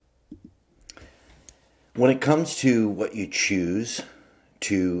When it comes to what you choose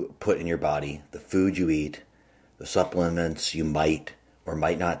to put in your body, the food you eat, the supplements you might or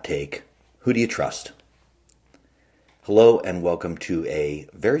might not take, who do you trust? Hello and welcome to a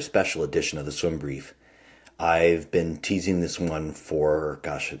very special edition of the Swim Brief. I've been teasing this one for,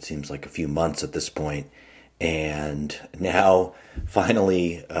 it seems like a few months at this point, and now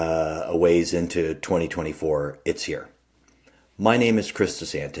finally a ways into 2024, it's here. My name is Chris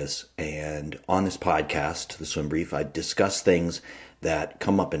DeSantis, and on this podcast, The Swim Brief, I discuss things that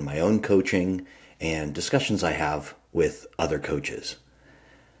come up in my own coaching and discussions I have with other coaches.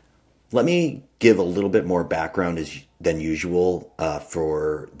 Let me give a little bit more background than usual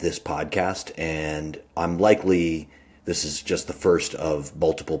for this podcast, and this is just the first of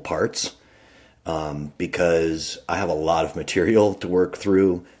multiple parts because I have a lot of material to work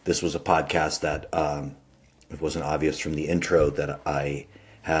through. This was a podcast that it wasn't obvious from the intro that I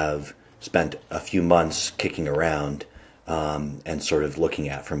have spent a few months kicking around and sort of looking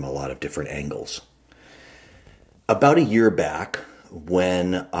at from a lot of different angles. About a year back,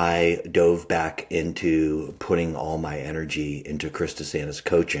 when I dove back into putting all my energy into Chris DeSantis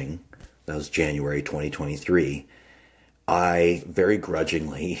coaching, that was January 2023, I very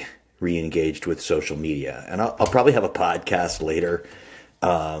grudgingly re-engaged with social media. And I'll probably have a podcast later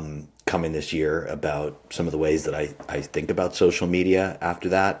coming this year about some of the ways that I think about social media after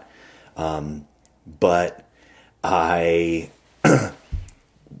that. But I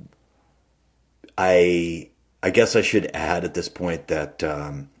guess I should add at this point that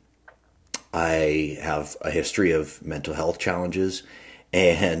I have a history of mental health challenges,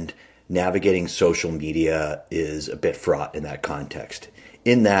 and navigating social media is a bit fraught in that context.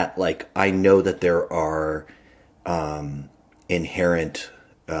 In that, I know that there are inherent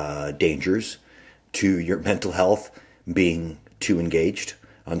dangers to your mental health being too engaged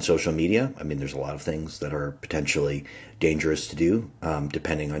on social media. I mean, there's a lot of things that are potentially dangerous to do,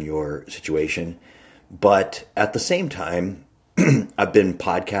 depending on your situation. But at the same time, I've been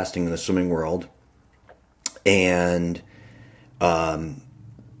podcasting in the swimming world, and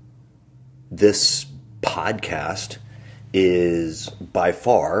this podcast is by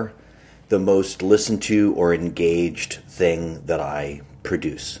far the most listened to or engaged thing that I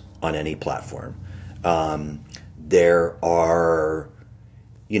produce on any platform. There are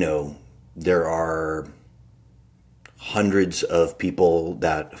hundreds of people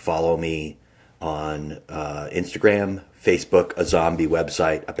that follow me on Instagram, Facebook, a zombie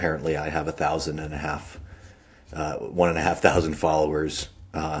website. Apparently I have 1,500 followers.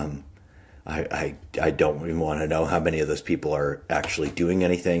 I don't even want to know how many of those people are actually doing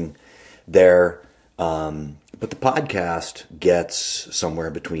anything there. But the podcast gets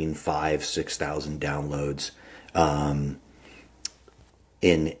somewhere between 5,000-6,000 downloads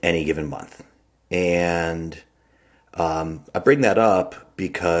in any given month. And I bring that up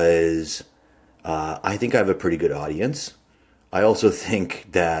because I think I have a pretty good audience. I also think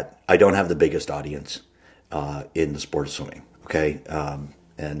that I don't have the biggest audience in the sport of swimming. Okay.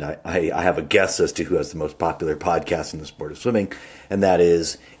 And I have a guess as to who has the most popular podcast in the sport of swimming, and that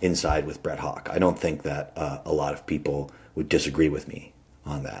is Inside with Brett Hawk. I don't think that a lot of people would disagree with me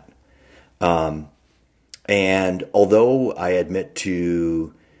on that. And although I admit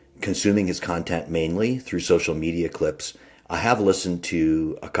to consuming his content mainly through social media clips, I have listened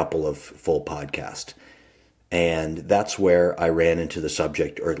to a couple of full podcasts. And that's where I ran into the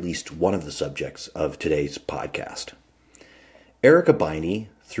subject, or at least one of the subjects of today's podcast. Erica Biney,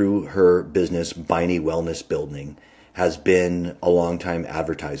 through her business Biney Wellness Building, has been a longtime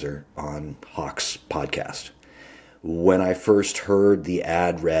advertiser on Hawk's podcast. When I first heard the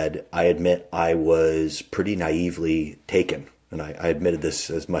ad read, I admit I was pretty naively taken. And I admitted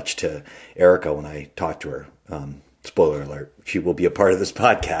this as much to Erica when I talked to her. Spoiler alert, she will be a part of this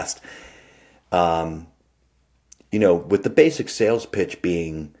podcast. With the basic sales pitch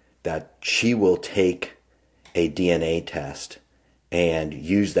being that she will take a DNA test and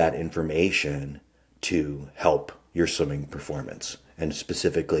use that information to help your swimming performance, and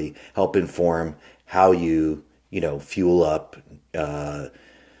specifically help inform how you, fuel up,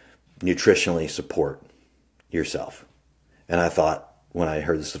 nutritionally support yourself. And I thought, when I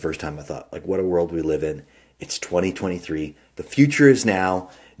heard this the first time, I thought, what a world we live in. It's 2023. The future is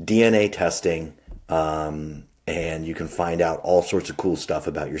now. DNA testing, and you can find out all sorts of cool stuff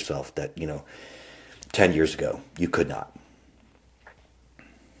about yourself that, 10 years ago you could not.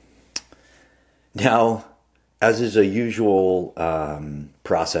 Now, as is a usual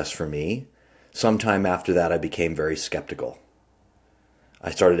process for me, sometime after that I became very skeptical.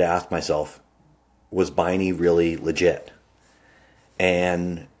 I started to ask myself, was Biney really legit?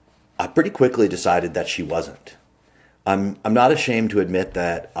 And I pretty quickly decided that she wasn't. I'm not ashamed to admit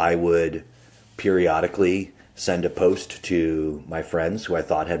that I would periodically send a post to my friends who I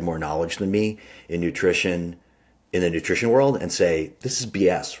thought had more knowledge than me in nutrition, in the nutrition world, and say, this is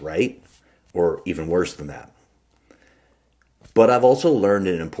BS, right? Or even worse than that. But I've also learned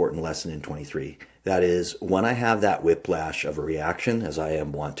an important lesson in 23. That is, when I have that whiplash of a reaction, as I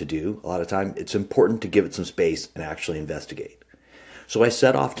am wont to do a lot of time, it's important to give it some space and actually investigate. So I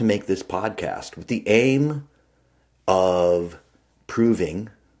set off to make this podcast with the aim of proving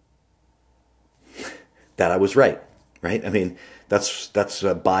that I was right? I mean, that's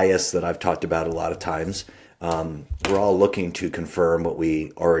a bias that I've talked about a lot of times. We're all looking to confirm what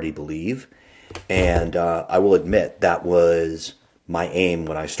we already believe. And I will admit that was my aim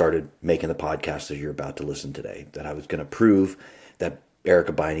when I started making the podcast that you're about to listen today, that I was going to prove that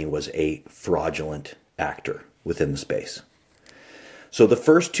Erica Beiney was a fraudulent actor within the space. So the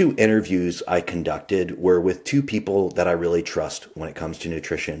first two interviews I conducted were with two people that I really trust when it comes to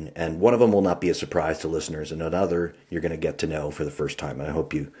nutrition. And one of them will not be a surprise to listeners, and another you're going to get to know for the first time. And I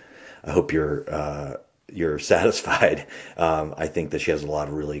hope you're satisfied. I think that she has a lot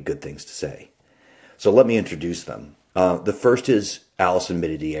of really good things to say. So let me introduce them. The first is Allison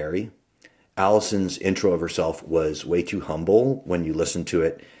Mididieri. Allison's intro of herself was way too humble when you listen to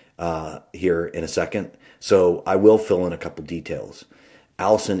it here in a second. So I will fill in a couple details.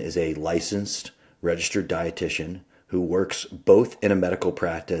 Allison is a licensed, registered dietitian who works both in a medical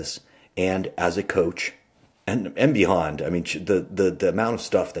practice and as a coach and beyond. I mean, the amount of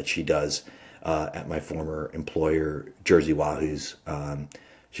stuff that she does at my former employer, Jersey Wahoos,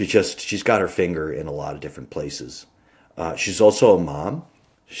 she's got her finger in a lot of different places. She's also a mom.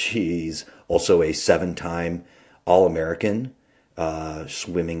 She's also a 7-time All-American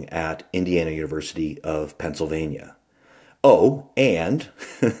swimming at Indiana University of Pennsylvania. Oh, and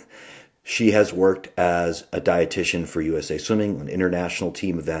she has worked as a dietitian for USA Swimming on international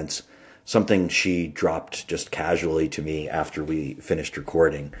team events, something she dropped just casually to me after we finished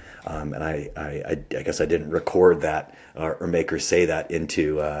recording. And I guess I didn't record that or make her say that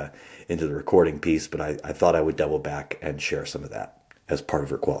into the recording piece, but I thought I would double back and share some of that as part of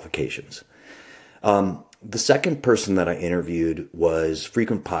her qualifications. The second person that I interviewed was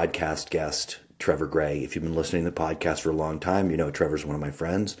frequent podcast guest Trevor Gray. If you've been listening to the podcast for a long time, you know Trevor's one of my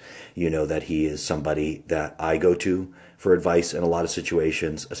friends. You know that he is somebody that I go to for advice in a lot of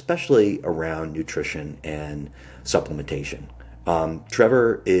situations, especially around nutrition and supplementation.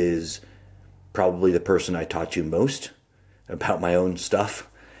 Trevor is probably the person I talk to most about my own stuff.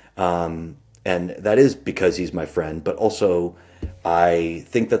 And that is because he's my friend, but also I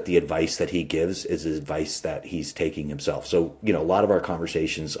think that the advice that he gives is advice that he's taking himself. So, a lot of our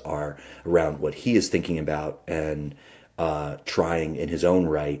conversations are around what he is thinking about and trying in his own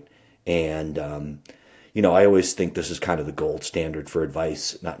right. And, I always think this is kind of the gold standard for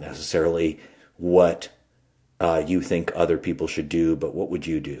advice, not necessarily what you think other people should do, but what would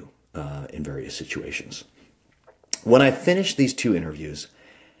you do in various situations. When I finished these two interviews,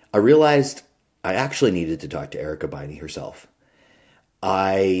 I realized I actually needed to talk to Erica Beiney herself.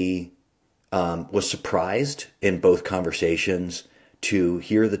 I was surprised in both conversations to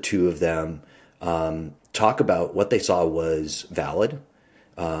hear the two of them talk about what they saw was valid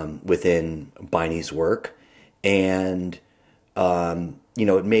within Beiney's work. And,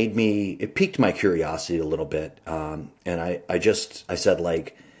 it piqued my curiosity a little bit. And I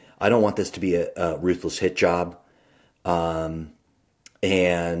said, I don't want this to be a ruthless hit job. And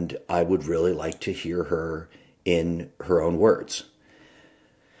I would really like to hear her in her own words.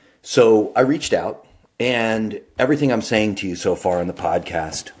 So I reached out, and everything I'm saying to you so far in the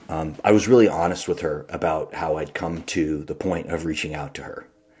podcast, I was really honest with her about how I'd come to the point of reaching out to her.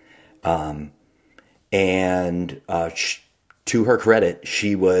 To her credit,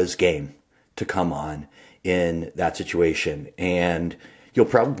 she was game to come on in that situation. And you'll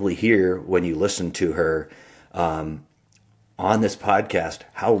probably hear when you listen to her on this podcast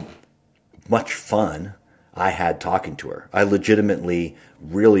how much fun I had talking to her. I legitimately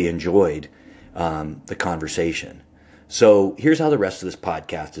really enjoyed the conversation. So here's how the rest of this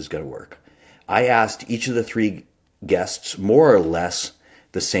podcast is going to work. I asked each of the three guests more or less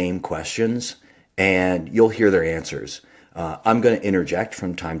the same questions, and you'll hear their answers. I'm going to interject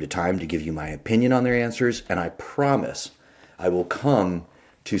from time to time to give you my opinion on their answers, and I promise I will come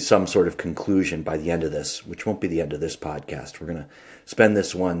to some sort of conclusion by the end of this, which won't be the end of this podcast. We're going to spend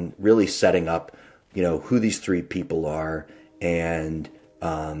this one really setting up, who these three people are and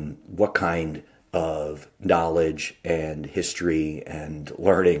what kind of knowledge and history and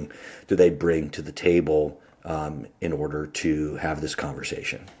learning do they bring to the table in order to have this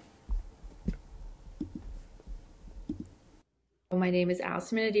conversation. My name is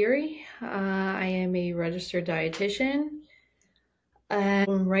Alison Minadiri. I am a registered dietitian.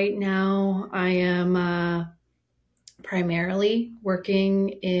 And right now I am primarily working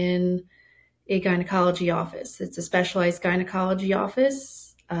in a gynecology office. It's a specialized gynecology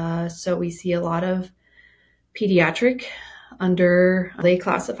office. So we see a lot of pediatric they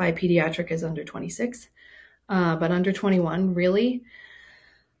classify pediatric as under 26, but under 21 really.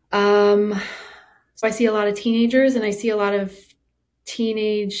 So I see a lot of teenagers and I see a lot of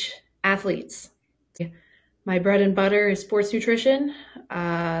teenage athletes. My bread and butter is sports nutrition.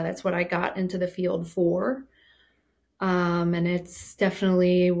 That's what I got into the field for. And it's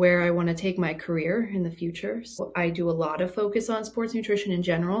definitely where I want to take my career in the future. So I do a lot of focus on sports nutrition in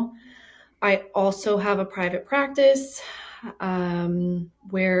general. I also have a private practice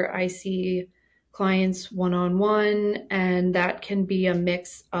where I see clients one-on-one, and that can be a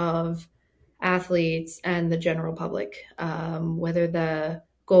mix of athletes and the general public, whether the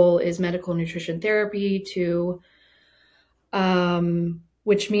goal is medical nutrition therapy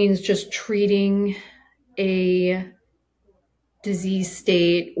which means just treating a disease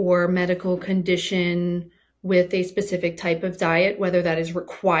state or medical condition with a specific type of diet, whether that is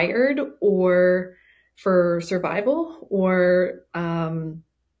required or for survival, or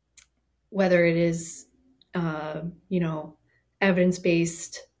whether it is,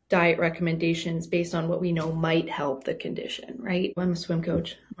 evidence-based diet recommendations based on what we know might help the condition, right? I'm a swim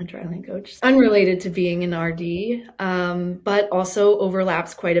coach, I'm a triathlon coach. Unrelated to being an RD, but also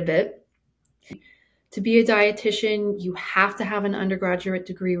overlaps quite a bit. To be a dietitian, you have to have an undergraduate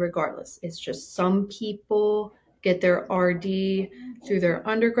degree regardless. It's just some people get their RD through their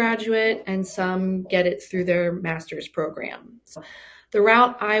undergraduate and some get it through their master's program. So the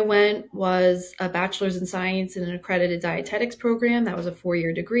route I went was a bachelor's in science and an accredited dietetics program. That was a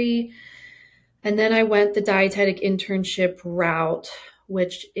 4-year degree. And then I went the dietetic internship route,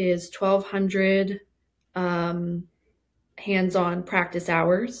 which is 1,200 hands-on practice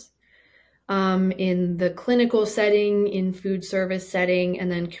hours. In the clinical setting, in food service setting, and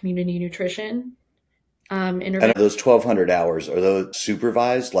then community nutrition. And those 1,200 hours, are those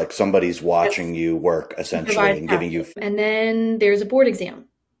supervised? Like somebody's watching you work essentially and giving you. And then there's a board exam.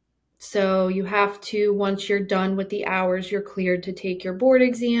 So you have to, once you're done with the hours, you're cleared to take your board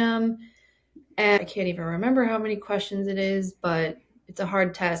exam. And I can't even remember how many questions it is, but it's a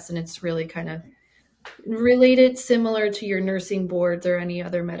hard test and it's really kind of related, similar to your nursing boards or any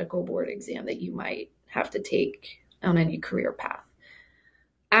other medical board exam that you might have to take on any career path.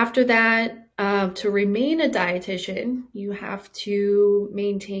 After that, to remain a dietitian, you have to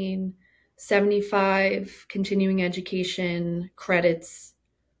maintain 75 continuing education credits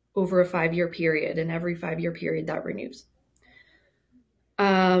over a 5-year period, and every 5-year period that renews.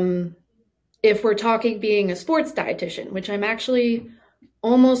 If we're talking being a sports dietitian, which I'm actually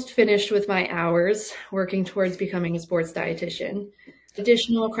almost finished with my hours, working towards becoming a sports dietitian,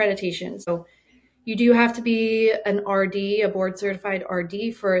 additional accreditation. So you do have to be an RD, a board certified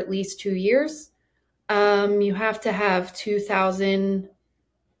RD, for at least 2 years. You have to have 2,000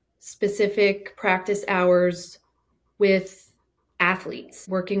 specific practice hours with athletes,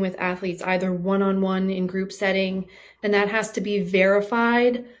 working with athletes, either one-on-one in group setting, and that has to be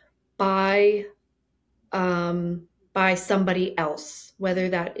verified by somebody else, whether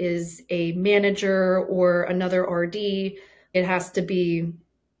that is a manager or another RD. It has to be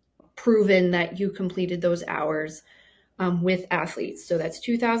proven that you completed those hours with athletes. So that's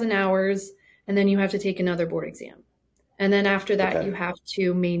 2,000 hours, and then you have to take another board exam. And then after that, you have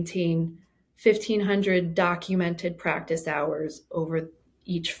to maintain 1,500 documented practice hours over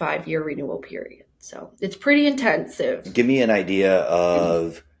each 5-year renewal period. So it's pretty intensive. Give me an idea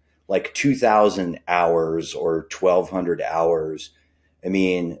of like 2,000 hours or 1,200 hours. I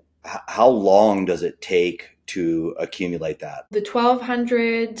mean, how long does it take to accumulate that? The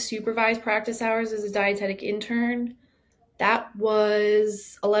 1,200 supervised practice hours as a dietetic intern, that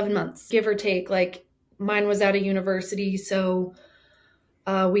was 11 months, give or take. Like mine was out of university, so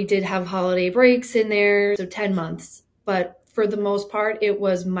we did have holiday breaks in there, so 10 months. But for the most part, it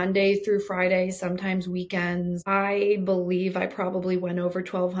was Monday through Friday, sometimes weekends. I believe I probably went over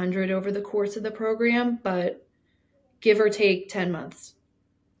 1,200 over the course of the program, but give or take 10 months.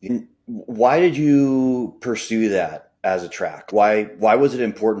 Why did you pursue that as a track? Why was it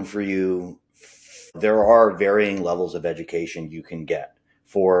important for you? There are varying levels of education you can get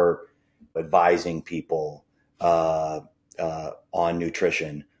for advising people on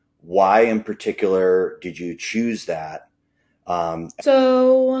nutrition. Why in particular did you choose that?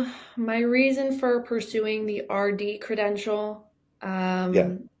 So my reason for pursuing the RD credential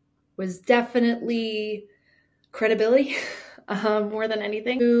was definitely credibility. more than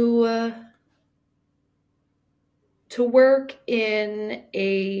anything, to work in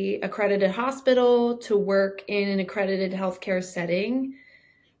a accredited hospital, to work in an accredited healthcare setting,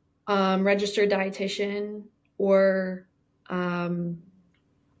 registered dietitian, or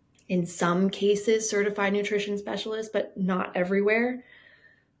in some cases, certified nutrition specialist, but not everywhere.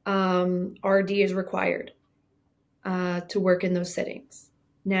 RD is required to work in those settings.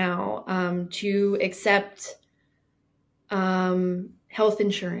 Now, to accept health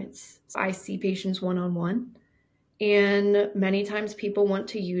insurance, I see patients one-on-one, and many times people want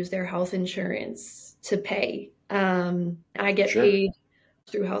to use their health insurance to pay. I get paid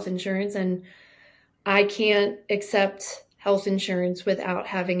through health insurance, and I can't accept health insurance without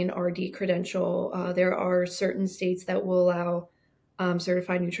having an RD credential. There are certain states that will allow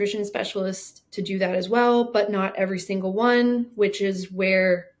certified nutrition specialists to do that as well, but not every single one, which is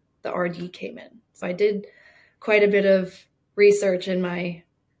where the RD came in. So I did quite a bit of research in my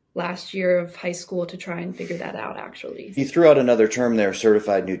last year of high school to try and figure that out, actually. You threw out another term there,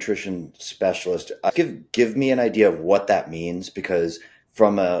 certified nutrition specialist. Give me an idea of what that means, because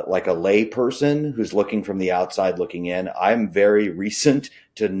from a lay person who's looking from the outside looking in, I'm very recent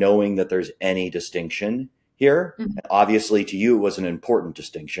to knowing that there's any distinction here. Mm-hmm. Obviously, to you, it was an important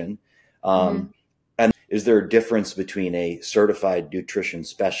distinction. And is there a difference between a certified nutrition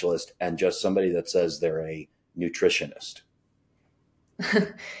specialist and just somebody that says they're a nutritionist?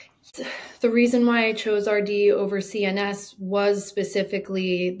 The reason why I chose RD over CNS was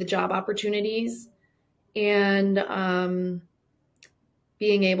specifically the job opportunities and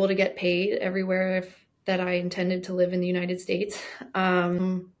being able to get paid everywhere that I intended to live in the United States.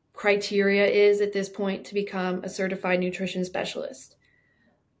 Criteria is at this point to become a certified nutrition specialist.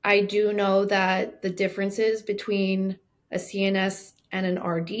 I do know that the differences between a CNS and an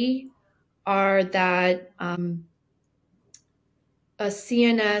RD are that a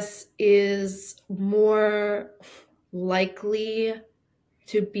CNS is more likely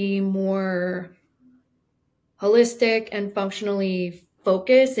to be more holistic and functionally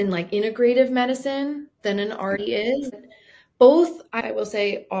focused in integrative medicine than an RD is. Both, I will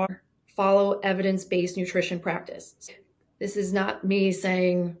say, follow evidence-based nutrition practice. This is not me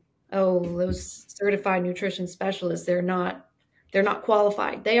saying, oh, those certified nutrition specialists, they're not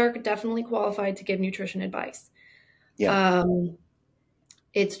qualified. They are definitely qualified to give nutrition advice. Yeah.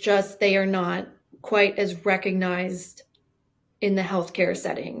 It's just they are not quite as recognized in the healthcare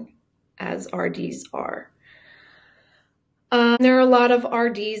setting as RDs are. There are a lot of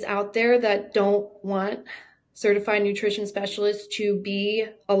RDs out there that don't want certified nutrition specialists to be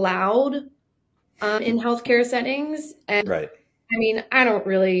allowed in healthcare settings. And right. I mean, I don't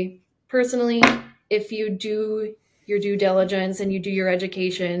really, personally, if you do your due diligence and you do your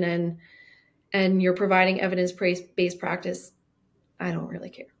education and you're providing evidence-based practice, I don't really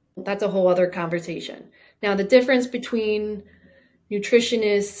care. That's a whole other conversation. Now, the difference between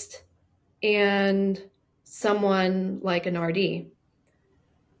nutritionist and someone like an RD,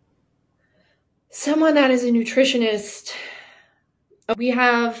 someone that is a nutritionist, we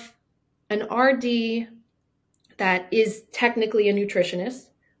have an RD that is technically a nutritionist,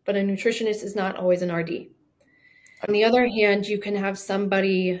 but a nutritionist is not always an RD. On the other hand, you can have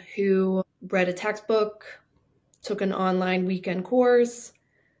somebody who read a textbook, took an online weekend course,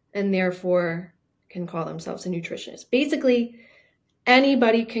 and therefore can call themselves a nutritionist. Basically,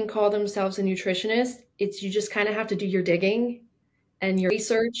 anybody can call themselves a nutritionist. You just kind of have to do your digging and your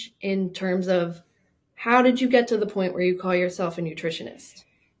research in terms of how did you get to the point where you call yourself a nutritionist?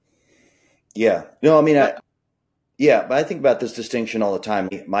 Yeah. No, I mean, but I think about this distinction all the time.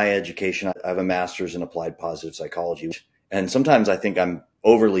 My education, I have a master's in applied positive psychology, and sometimes I think I'm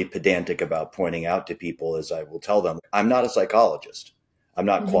overly pedantic about pointing out to people, as I will tell them, I'm not a psychologist. I'm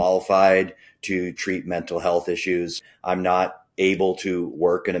not qualified to treat mental health issues. I'm not able to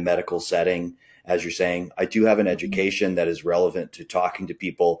work in a medical setting. As you're saying, I do have an education that is relevant to talking to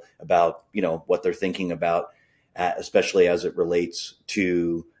people about, what they're thinking about, especially as it relates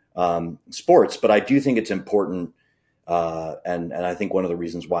to sports. But I do think it's important. And I think one of the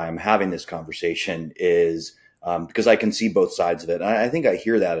reasons why I'm having this conversation is because I can see both sides of it. And I think I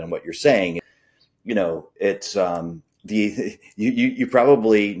hear that in what you're saying. It's you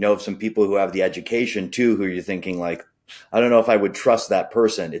probably know of some people who have the education too, who you're thinking like, I don't know if I would trust that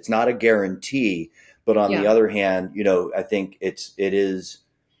person. It's not a guarantee, but on the other hand, I think it is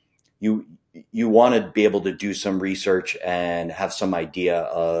you want to be able to do some research and have some idea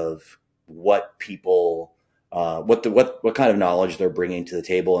of what people, what kind of knowledge they're bringing to the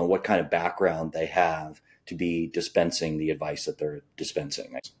table and what kind of background they have to be dispensing the advice that they're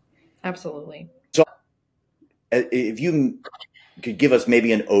dispensing. Absolutely. if you could give us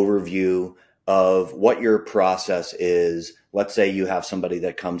maybe an overview of what your process is. Let's say you have somebody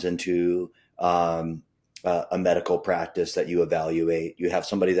that comes into a medical practice that you evaluate. You have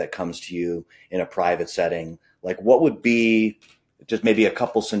somebody that comes to you in a private setting. Like, what would be just maybe a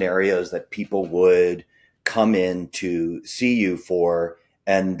couple scenarios that people would come in to see you for,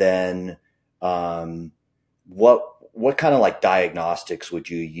 and then what kind of like diagnostics would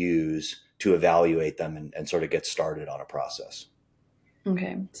you use to evaluate them and sort of get started on a process?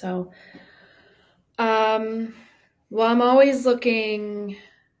 Okay. So, well, I'm always looking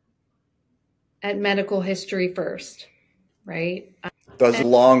at medical history first, right? Those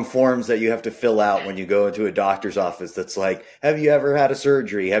long forms that you have to fill out when you go into a doctor's office that's like, have you ever had a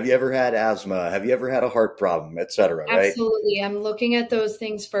surgery? Have you ever had asthma? Have you ever had a heart problem, et cetera, right? Absolutely. I'm looking at those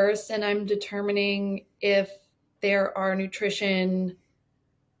things first, and I'm determining if there are nutrition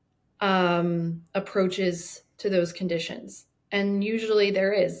approaches to those conditions. And usually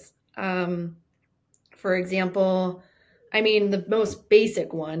there is. For example, I mean, the most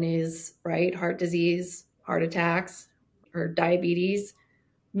basic one is, right, heart disease, heart attacks, or diabetes,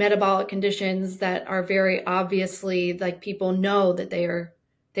 metabolic conditions that are very obviously, like, people know that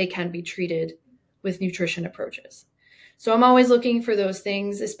they can be treated with nutrition approaches. So I'm always looking for those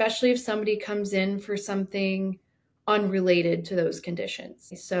things, especially if somebody comes in for something unrelated to those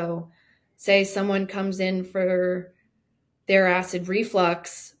conditions. So say someone comes in for their acid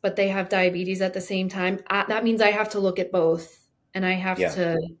reflux, but they have diabetes at the same time. That means I have to look at both, and I have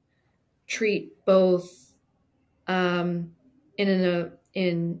to treat both in an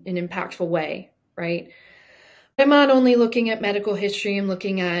impactful way, right? I'm not only looking at medical history, I'm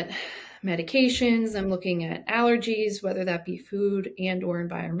looking at medications, I'm looking at allergies, whether that be food and or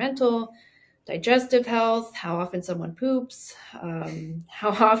environmental, digestive health, how often someone poops,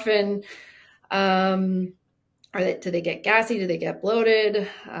 how often do they get gassy, do they get bloated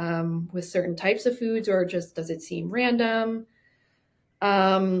with certain types of foods, or just does it seem random?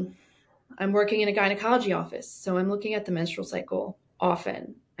 I'm working in a gynecology office, so I'm looking at the menstrual cycle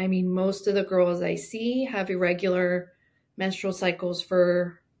often. I mean, most of the girls I see have irregular menstrual cycles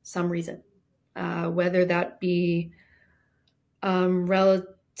for some reason, whether that be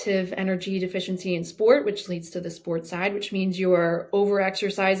relative energy deficiency in sport, which leads to the sport side, which means you're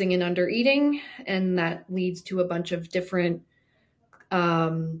over-exercising and under-eating, and that leads to a bunch of different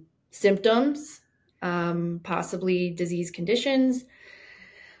symptoms, possibly disease conditions.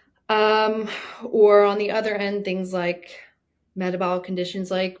 Or on the other end, things like metabolic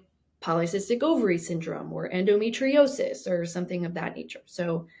conditions like polycystic ovary syndrome or endometriosis or something of that nature.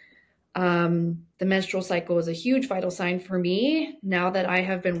 So the menstrual cycle is a huge vital sign for me now that I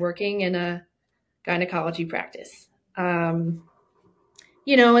have been working in a gynecology practice. And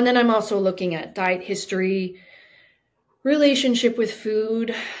then I'm also looking at diet history, relationship with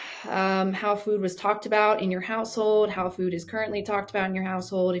food, how food was talked about in your household, how food is currently talked about in your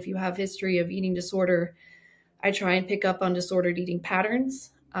household. If you have history of eating disorder, I try and pick up on disordered eating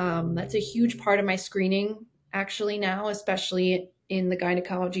patterns. That's a huge part of my screening actually now, especially in the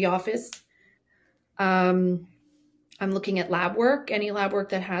gynecology office. I'm looking at lab work, any lab work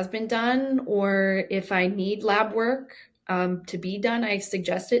that has been done, or if I need lab work to be done, I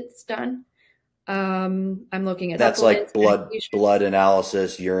suggest it's done. I'm looking at that's like blood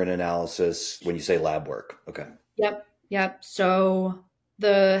analysis, urine analysis when you say lab work. Okay. Yep. So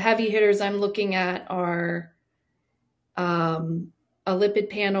the heavy hitters I'm looking at are a lipid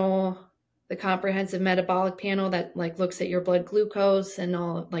panel, the comprehensive metabolic panel that like looks at your blood glucose and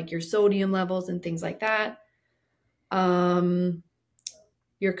all like your sodium levels and things like that.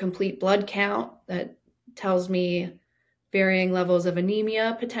 Your complete blood count that tells me varying levels of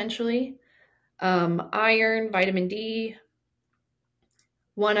anemia potentially. Iron, vitamin D.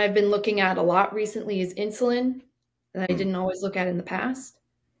 One I've been looking at a lot recently is insulin that I didn't always look at in the past.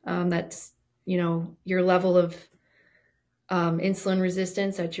 That's, your level of insulin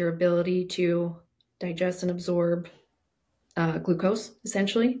resistance, that's your ability to digest and absorb glucose,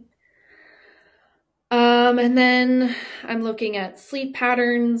 essentially. And then I'm looking at sleep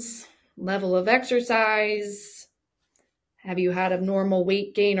patterns, level of exercise. Have you had abnormal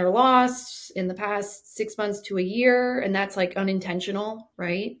weight gain or loss in the past 6 months to a year? And that's like unintentional,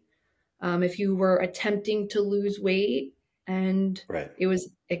 right? If you were attempting to lose weight and it was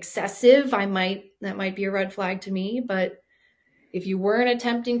excessive, that might be a red flag to me. But if you weren't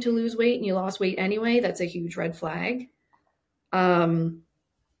attempting to lose weight and you lost weight anyway, that's a huge red flag. And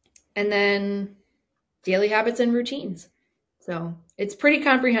then daily habits and routines. So it's pretty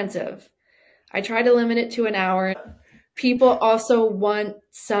comprehensive. I try to limit it to an hour. People also want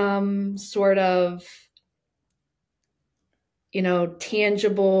some sort of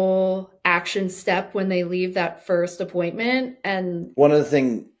tangible action step when they leave that first appointment. And one other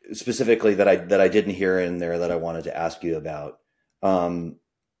thing specifically that I didn't hear in there that I wanted to ask you about,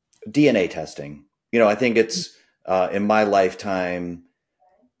 DNA testing. I think it's in my lifetime,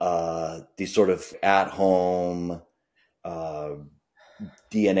 these sort of at home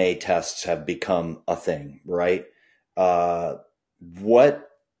DNA tests have become a thing, right? What,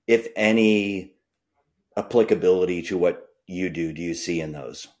 if any, applicability to what you do you see in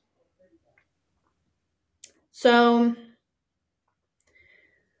those? So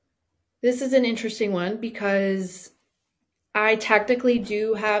this is an interesting one because I technically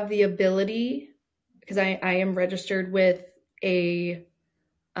do have the ability, because I am registered with a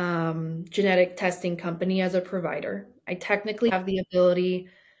genetic testing company as a provider. I technically have the ability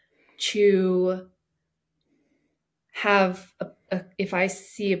to have, if I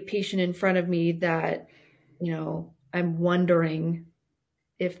see a patient in front of me that, I'm wondering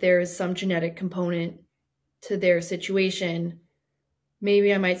if there is some genetic component to their situation,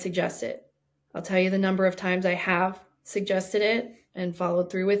 maybe I might suggest it. I'll tell you the number of times I have suggested it and followed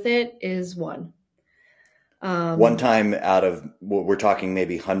through with it is one. One time out of, we're talking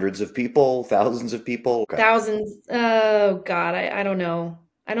maybe hundreds of people, thousands of people? Okay. Thousands. Oh God, I don't know.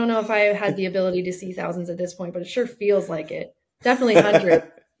 I don't know if I had the ability to see thousands at this point, but it sure feels like it. Definitely hundreds.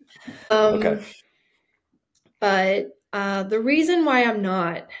 Okay. But the reason why I'm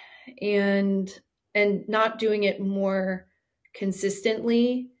not, and not doing it more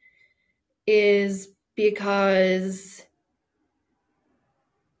consistently, is because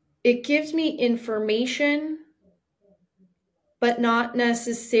it gives me information, but not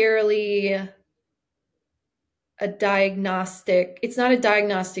necessarily a diagnostic. It's not a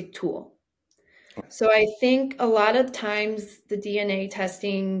diagnostic tool. So I think a lot of times the DNA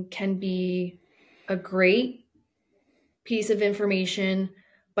testing can be a great piece of information,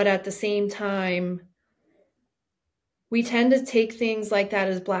 but at the same time, we tend to take things like that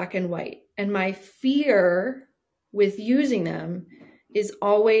as black and white. And my fear with using them is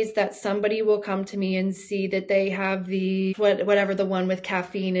always that somebody will come to me and see that they have the whatever the one with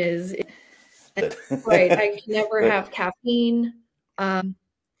caffeine is. Right. I can never have caffeine.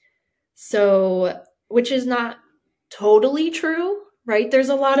 So, which is not totally true, right? There's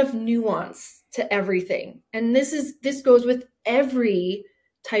a lot of nuance to everything. And this goes with every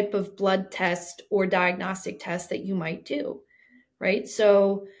type of blood test or diagnostic test that you might do, right?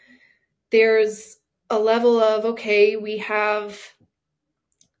 So there's a level of, okay, we have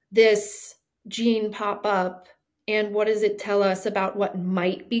this gene pop up, and what does it tell us about what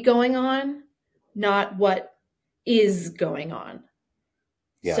might be going on, not what is going on?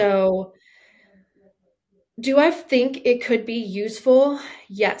 Yeah. So do I think it could be useful?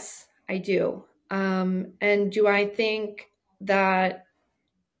 Yes, I do. And do I think that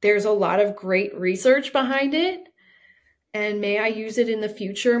there's a lot of great research behind it? And may I use it in the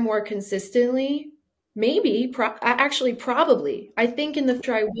future more consistently? Maybe, actually, probably. I think in the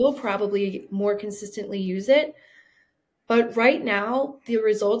future I will probably more consistently use it. But right now, the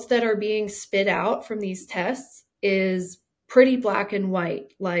results that are being spit out from these tests is pretty black and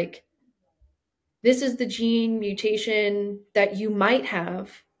white. Like, this is the gene mutation that you might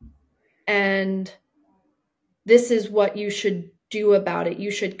have, and this is what you should do about it.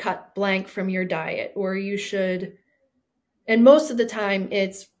 You should cut blank from your diet, or you should, and most of the time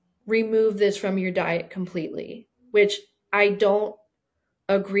it's remove this from your diet completely, which I don't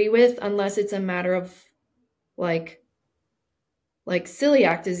agree with unless it's a matter of like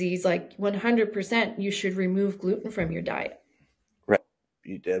celiac disease, like 100% you should remove gluten from your diet. Right.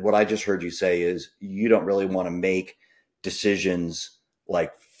 What I just heard you say is you don't really want to make decisions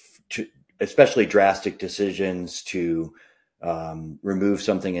like especially drastic decisions to remove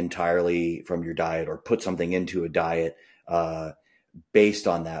something entirely from your diet or put something into a diet based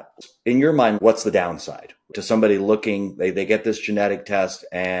on that. In your mind, what's the downside to somebody looking, they get this genetic test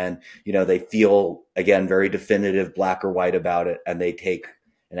and, they feel, again, very definitive, black or white about it, and they take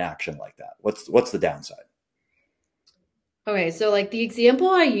an action like that? What's the downside? Okay, so like the example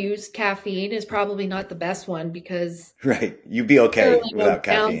I use, caffeine, is probably not the best one because right, you'd be okay without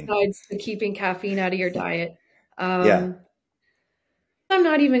caffeine. Downsides to keeping caffeine out of your diet. Yeah. I'm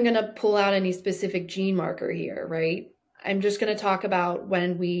not even going to pull out any specific gene marker here, right? I'm just going to talk about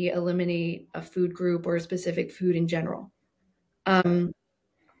when we eliminate a food group or a specific food in general.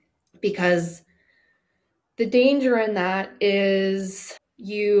 Because the danger in that is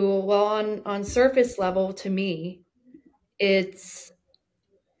on surface level, to me,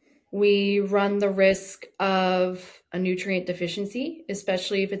 we run the risk of a nutrient deficiency,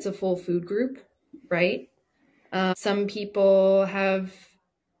 especially if it's a full food group, right? Some people have,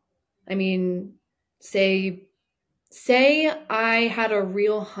 I mean, say I had a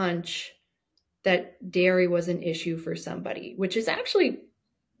real hunch that dairy was an issue for somebody, which is actually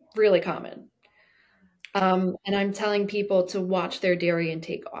really common. And I'm telling people to watch their dairy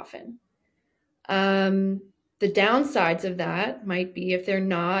intake often. The downsides of that might be if they're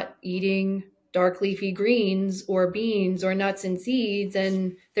not eating dark leafy greens or beans or nuts and seeds,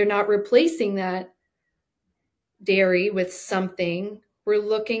 and they're not replacing that dairy with something, we're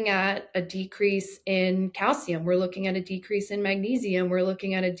looking at a decrease in calcium. We're looking at a decrease in magnesium. We're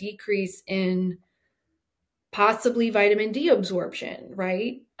looking at a decrease in possibly vitamin D absorption,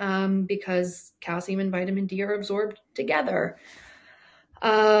 right? Because calcium and vitamin D are absorbed together.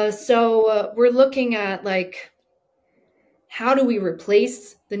 So we're looking at like, how do we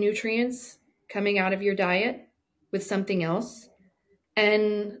replace the nutrients coming out of your diet with something else?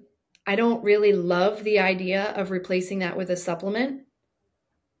 And I don't really love the idea of replacing that with a supplement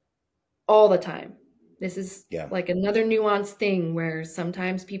all the time. This is like another nuanced thing where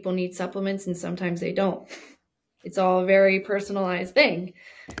sometimes people need supplements and sometimes they don't. It's all a very personalized thing.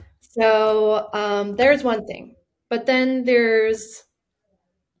 So there's one thing. But then there's,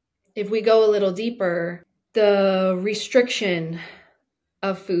 if we go a little deeper, the restriction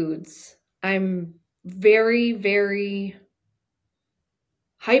of foods. I'm very, very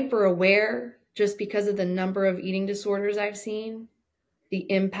hyper aware, just because of the number of eating disorders I've seen, the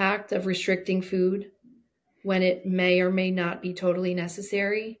impact of restricting food when it may or may not be totally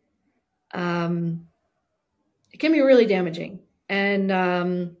necessary. It can be really damaging.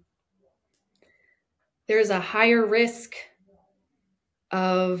 And there's a higher risk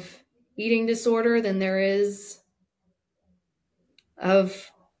of eating disorder than there is of,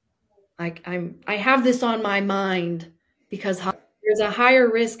 like, I have this on my mind because there's a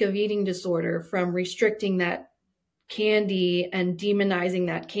higher risk of eating disorder from restricting that candy and demonizing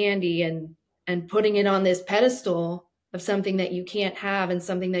that candy and putting it on this pedestal of something that you can't have and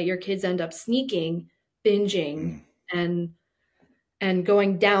something that your kids end up sneaking, binging, and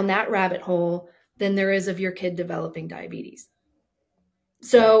going down that rabbit hole than there is of your kid developing diabetes.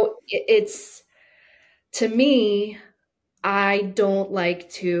 So it's, to me, I don't like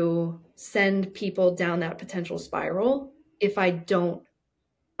to send people down that potential spiral if I don't,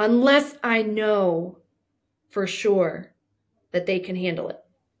 unless I know for sure that they can handle it.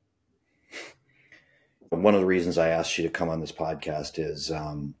 One of the reasons I asked you to come on this podcast is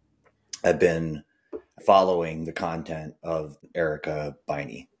I've been following the content of Erica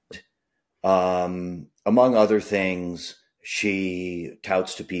Beiney. Among other things, she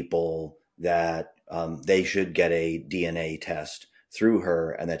touts to people that they should get a DNA test through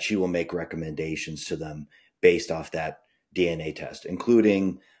her and that she will make recommendations to them based off that DNA test,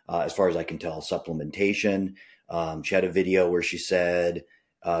 including, as far as I can tell, supplementation. She had a video where she said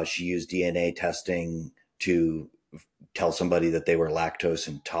she used DNA testing to tell somebody that they were lactose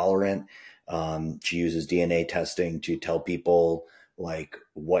intolerant. She uses DNA testing to tell people like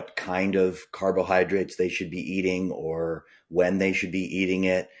what kind of carbohydrates they should be eating or when they should be eating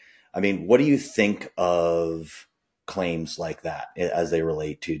it. I mean, what do you think of claims like that as they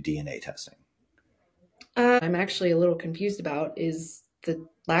relate to DNA testing? I'm actually a little confused about is the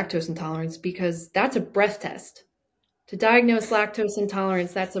lactose intolerance, because that's a breath test. To diagnose lactose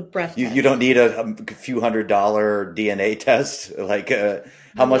intolerance, that's a breath test. You don't need a few $100 DNA test. Like,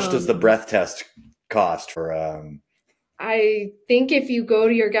 how much does the breath test cost for? I think if you go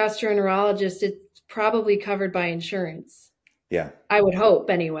to your gastroenterologist, it's probably covered by insurance. Yeah, I would hope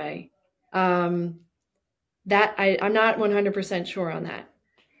anyway. That I'm not 100% sure on that.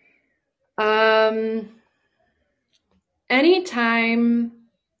 Anytime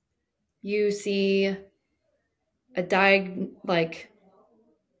you see a diagnosis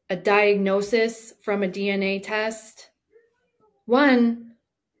from a DNA test, one,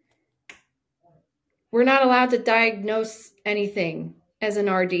 we're not allowed to diagnose anything as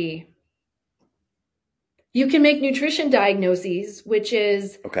an RD. You can make nutrition diagnoses, which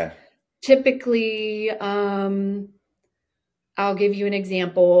is typically, I'll give you an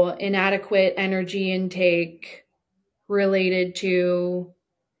example, inadequate energy intake related to,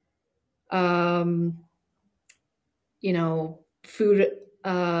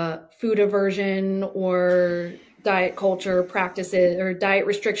 food aversion or diet culture practices or diet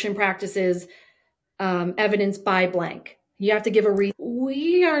restriction practices, evidenced by blank. You have to give a reason.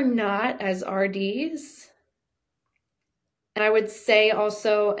 We are not, as RDs, and I would say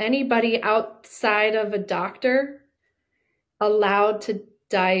also anybody outside of a doctor, allowed to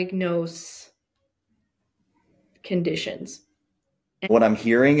diagnose conditions. What I'm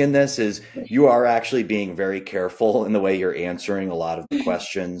hearing in this is you are actually being very careful in the way you're answering a lot of the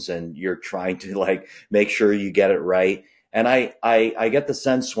questions, and you're trying to like make sure you get it right. And I get the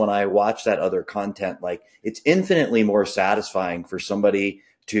sense when I watch that other content, like it's infinitely more satisfying for somebody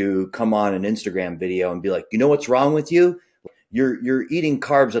to come on an Instagram video and be like, you know what's wrong with you? You're eating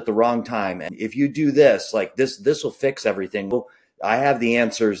carbs at the wrong time. And if you do this, like this will fix everything. Well, I have the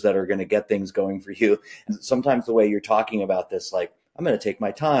answers that are going to get things going for you. And sometimes the way you're talking about this, like, I'm going to take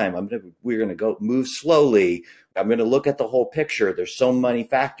my time. We're going to go move slowly. I'm going to look at the whole picture. There's so many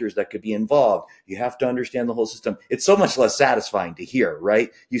factors that could be involved. You have to understand the whole system. It's so much less satisfying to hear, right?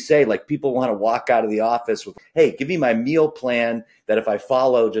 You say like people want to walk out of the office with, hey, give me my meal plan that if I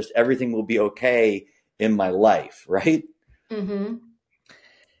follow, just everything will be okay in my life, right? Mm-hmm.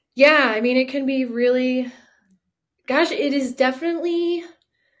 Yeah, I mean, it can be really, gosh, it's definitely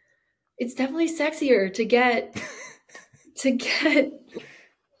sexier to get,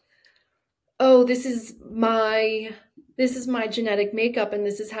 oh, this is my genetic makeup and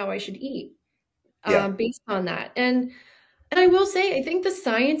this is how I should eat, Yeah. based on that. And I will say, I think the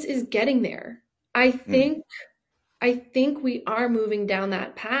science is getting there. I Mm. think, I think we are moving down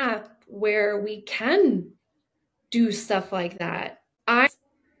that path where we can do stuff like that. All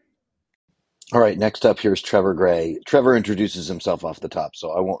right, next up here is Trevor Gray. Trevor introduces himself off the top,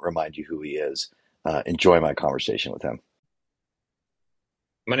 so I won't remind you who he is. Enjoy my conversation with him.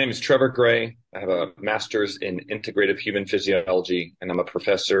 My name is Trevor Gray. I have a master's in integrative human physiology, and I'm a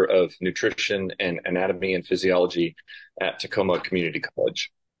professor of nutrition and anatomy and physiology at Tacoma Community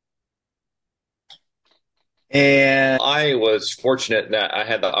College. And I was fortunate that I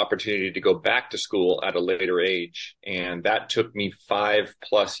had the opportunity to go back to school at a later age, and that took me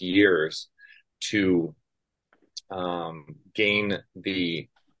 5+ years to gain the,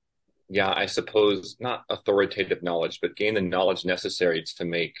 I suppose not authoritative knowledge, but gain the knowledge necessary to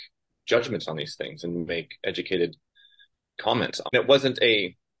make judgments on these things and make educated comments. It wasn't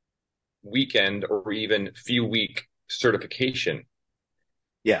a weekend or even few week certification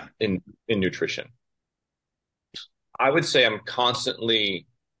yeah, in nutrition. I would say I'm constantly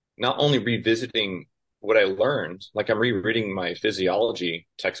not only revisiting what I learned, like I'm rereading my physiology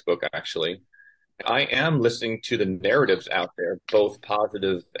textbook, actually. I am listening to the narratives out there, both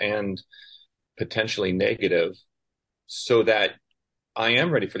positive and potentially negative, so that I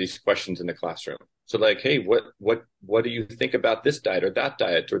am ready for these questions in the classroom. So like, hey, what do you think about this diet or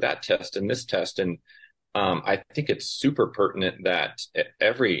that test and this test? And I think it's super pertinent that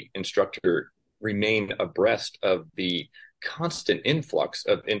every instructor remain abreast of the constant influx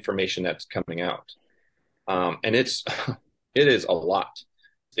of information that's coming out. And it is a lot.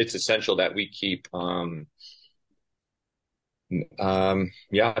 It's essential that we keep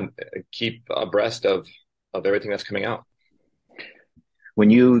keep abreast of everything that's coming out. When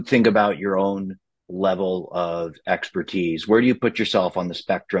you think about your own level of expertise, where do you put yourself on the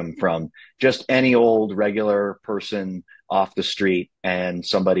spectrum from just any old regular person off the street and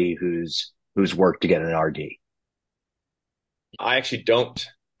somebody who's worked to get an RD? I actually don't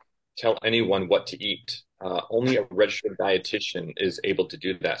tell anyone what to eat. Only a registered dietitian is able to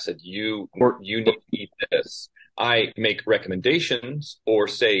do that. Said you need to eat this. I make recommendations or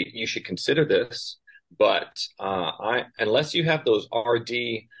say you should consider this, but unless you have those RD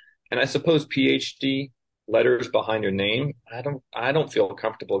and I suppose PhD letters behind your name, I don't feel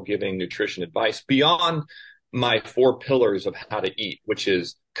comfortable giving nutrition advice beyond my 4 pillars of how to eat, which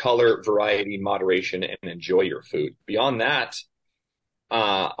is color, variety, moderation, and enjoy your food. Beyond that,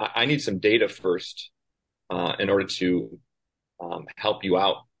 I need some data first in order to help you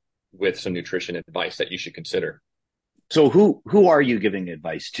out with some nutrition advice that you should consider. So who are you giving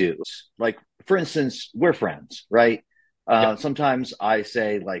advice to? Like, for instance, we're friends, right? Sometimes I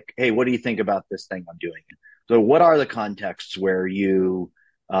say like, hey, what do you think about this thing I'm doing? So what are the contexts where you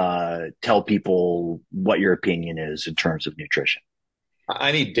tell people what your opinion is in terms of nutrition?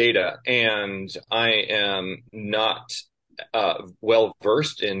 I need data, and I am not well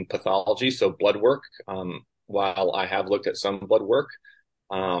versed in pathology, so blood work. While I have looked at some blood work,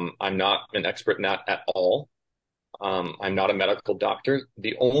 I'm not an expert in that at all. I'm not a medical doctor.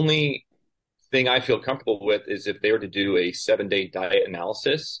 The only thing I feel comfortable with is if they were to do a 7-day diet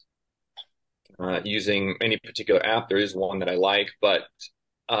analysis using any particular app. There is one that I like, but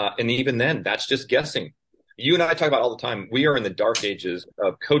and even then, that's just guessing. You and I talk about all the time. We are in the dark ages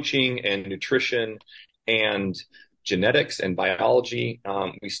of coaching and nutrition and genetics and biology.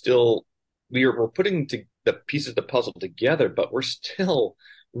 We're putting the pieces of the puzzle together, but we're still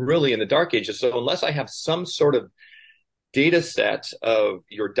really in the dark ages. So unless I have some sort of data set of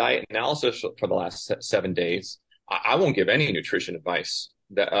your diet analysis for the last 7 days, I won't give any nutrition advice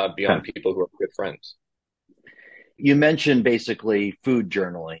that Okay. beyond people who are good friends. You mentioned basically food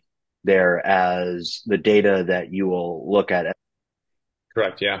journaling there as the data that you will look at.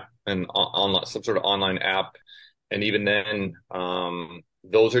 Correct. Yeah. And on some sort of online app. And even then,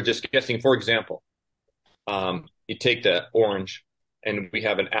 those are just guessing. For example, you take the orange and we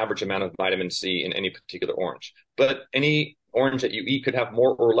have an average amount of vitamin C in any particular orange, but any orange that you eat could have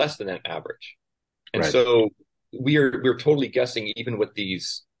more or less than that average. And Right. so we're totally guessing even with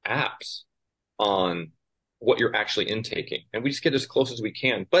these apps on what you're actually intaking. And we just get as close as we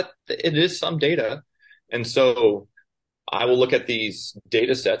can, but it is some data. And so I will look at these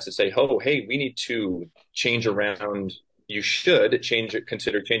data sets and say, oh, hey, we need to change around. You should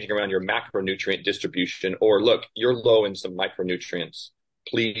consider changing around your macronutrient distribution, or look, you're low in some micronutrients.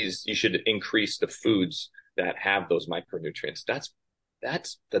 Please, you should increase the foods that have those micronutrients. That's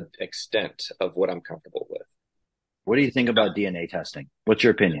the extent of what I'm comfortable with. What do you think about DNA testing? What's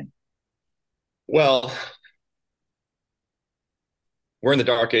your opinion? Well, we're in the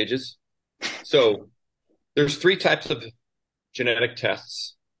dark ages. So there's three types of genetic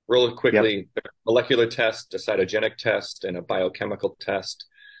tests. Really Yep. quickly, a molecular test, a cytogenic test, and a biochemical test.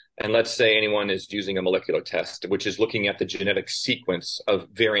 And let's say anyone is using a molecular test, which is looking at the genetic sequence of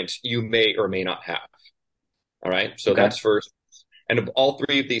variants you may or may not have. All right. So Okay. that's first. And all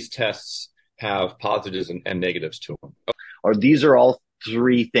three of these tests have positives and negatives to them. Or these are all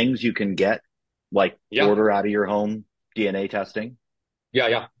three things you can get, like Yeah. order out of your home DNA testing. Yeah.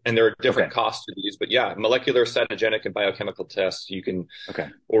 Yeah. And there are Okay. different costs to these, but yeah, molecular, cytogenic, and biochemical tests, you can Okay.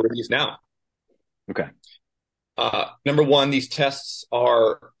 order these now. Okay. Number one, these tests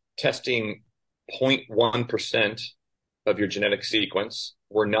are testing 0.1% of your genetic sequence.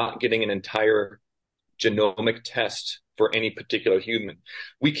 We're not getting an entire genomic test for any particular human.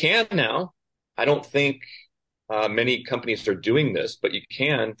 We can now. I don't think many companies are doing this, but you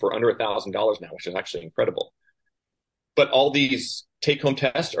can for under $1,000 now, which is actually incredible. But all these take-home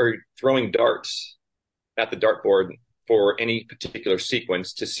tests are throwing darts at the dartboard for any particular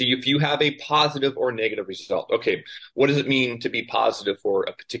sequence to see if you have a positive or negative result. Okay, what does it mean to be positive for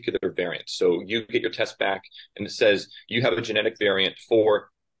a particular variant? So you get your test back and it says you have a genetic variant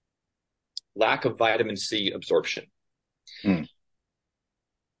for lack of vitamin C absorption. Mm.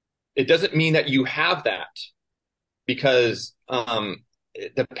 It doesn't mean that you have that because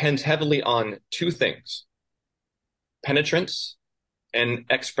it depends heavily on two things: penetrance and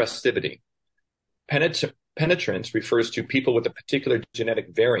expressivity. Penetrance refers to people with a particular genetic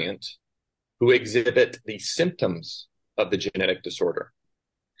variant who exhibit the symptoms of the genetic disorder.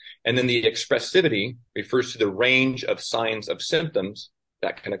 And then the expressivity refers to the range of signs of symptoms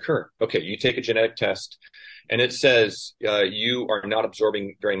that can occur. Okay, you take a genetic test and it says you are not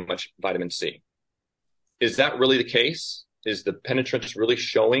absorbing very much vitamin C. Is that really the case? Is the penetrance really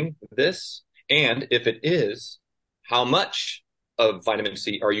showing this? And if it is, how much of vitamin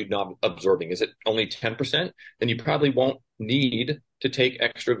C are you not absorbing? Is it only 10%? Then you probably won't need to take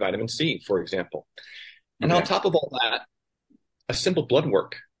extra vitamin C, for example. And on Okay. top of all that, a simple blood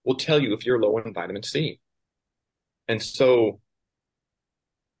work will tell you if you're low in vitamin C. And so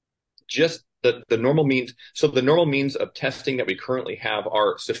just the normal means, so the normal means of testing that we currently have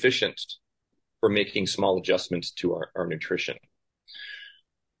are sufficient for making small adjustments to our nutrition.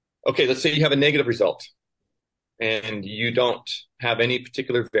 Okay, let's say you have a negative result and you don't have any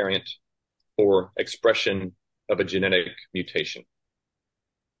particular variant or expression of a genetic mutation.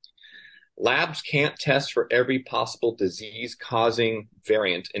 Labs can't test for every possible disease-causing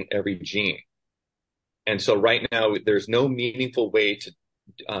variant in every gene. And so right now, there's no meaningful way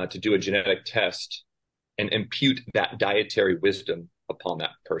to do a genetic test and impute that dietary wisdom upon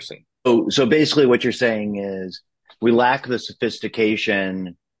that person. So basically, what you're saying is we lack the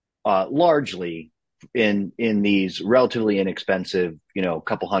sophistication, largely in these relatively inexpensive,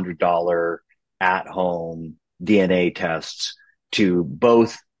 couple $100 at home DNA tests to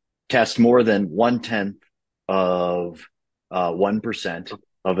both test more than 1/10 of 1%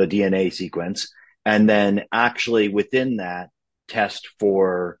 of a DNA sequence, and then actually within that test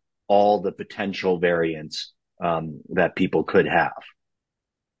for all the potential variants that people could have.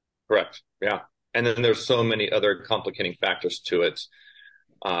 Correct. Yeah. And then there's so many other complicating factors to it.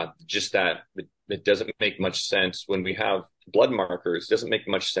 Just that it doesn't make much sense when we have blood markers. It doesn't make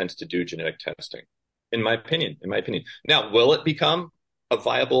much sense to do genetic testing, in my opinion. Now, will it become a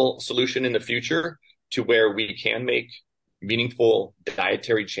viable solution in the future to where we can make meaningful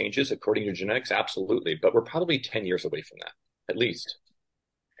dietary changes according to genetics? Absolutely. But we're probably 10 years away from that, at least.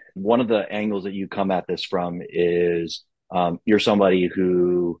 One of the angles that you come at this from is you're somebody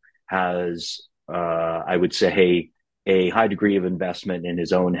who has I would say, a high degree of investment in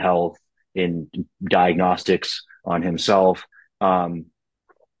his own health, in diagnostics on himself. Have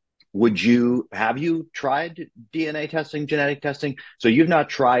you tried DNA testing, genetic testing? So you've not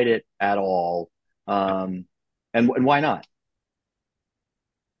tried it at all. And why not?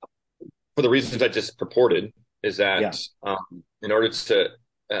 For the reasons I just purported, is that Yeah. in order to,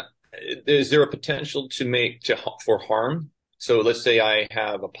 is there a potential for harm? So let's say I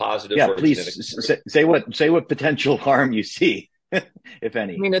have a positive Yeah, for a genetic. please say what potential harm you see, if I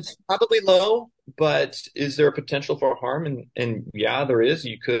any. mean, it's probably low, but is there a potential for harm? And yeah, there is.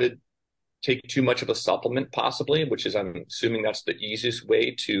 You could take too much of a supplement, possibly, which is, I'm assuming that's the easiest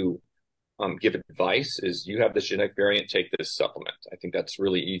way to give advice is you have this genetic variant, take this supplement. I think that's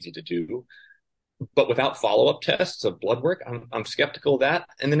really easy to do. But without follow-up tests of blood work, I'm skeptical of that.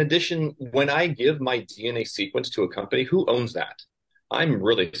 And in addition, when I give my DNA sequence to a company, who owns that? I'm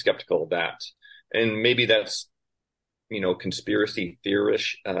really skeptical of that. And maybe that's, conspiracy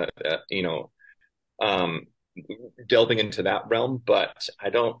theorish, um, delving into that realm, but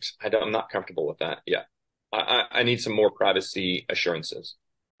I'm not comfortable with that yet. I need some more privacy assurances.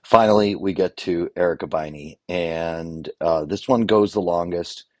 Finally, we get to Erica Biney, and this one goes the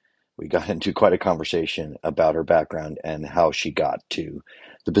longest. We got into quite a conversation about her background and how she got to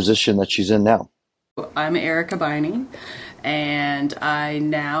the position that she's in now. I'm Erica Biney, and I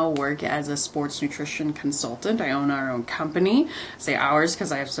now work as a sports nutrition consultant. I own our own company. I say ours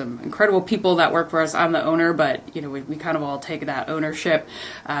because I have some incredible people that work for us. I'm the owner, but we kind of all take that ownership.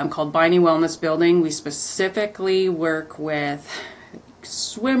 Called Biney Wellness Building. We specifically work with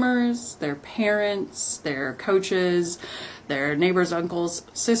swimmers, their parents, their coaches, their neighbors, uncles,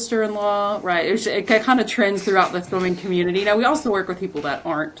 sister-in-law, right? It kind of trends throughout the swimming community. Now, we also work with people that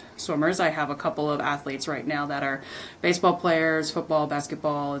aren't swimmers. I have a couple of athletes right now that are baseball players, football,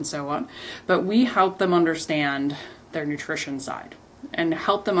 basketball, and so on. But we help them understand their nutrition side and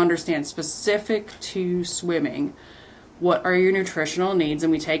help them understand specific to swimming, what are your nutritional needs,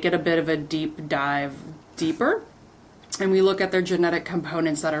 and we take it a bit of a deep dive deeper. And we look at their genetic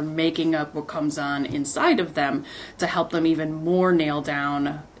components that are making up what comes on inside of them to help them even more nail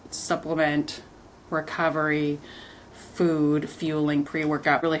down supplement, recovery, food, fueling,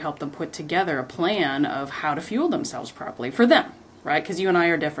 pre-workout, really help them put together a plan of how to fuel themselves properly for them, right? Because you and I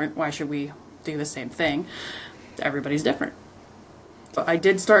are different. Why should we do the same thing? Everybody's different. So I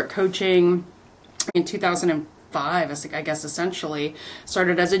did start coaching in 2005, I guess, essentially.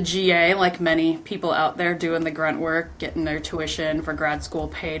 Started as a GA, like many people out there doing the grunt work, getting their tuition for grad school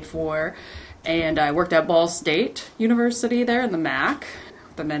paid for. And I worked at Ball State University there in the MAC,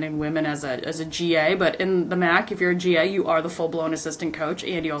 the men and women as a GA. But in the MAC, if you're a GA, you are the full-blown assistant coach,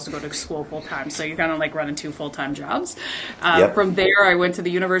 and you also go to school full-time. So you're kind of like running two full-time jobs. Yep. From there, I went to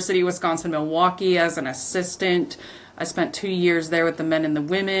the University of Wisconsin-Milwaukee as an assistant. I spent 2 years there with the men and the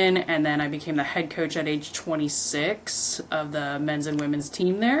women, and then I became the head coach at age 26 of the men's and women's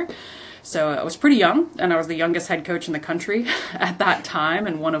team there. So I was pretty young, and I was the youngest head coach in the country at that time,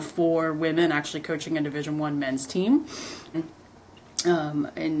 and one of 4 women actually coaching a Division I men's team.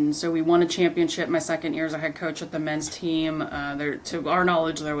 And so we won a championship my second year as a head coach at the men's team. To our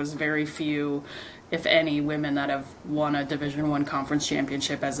knowledge, there was very few, if any, women that have won a Division I conference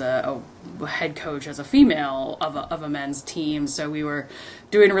championship as a head coach as a female of a men's team. So we were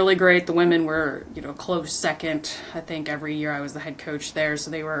doing really great. The women were, close second. I think every year I was the head coach there.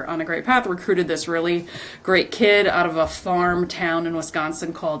 So they were on a great path. Recruited this really great kid out of a farm town in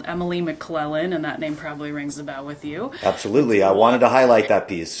Wisconsin called Emily McClellan, and that name probably rings a bell with you. Absolutely. I wanted to highlight that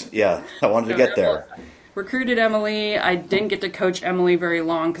piece. Yeah, I wanted to get there. Recruited Emily. I didn't get to coach Emily very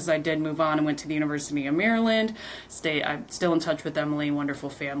long because I did move on and went to the University of Maryland. I'm still in touch with Emily, wonderful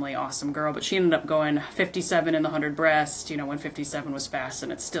family, awesome girl. But she ended up going 57 in the 100 breast, when 57 was fast,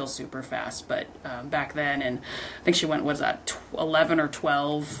 and it's still super fast. But back then, and I think she went, 11 or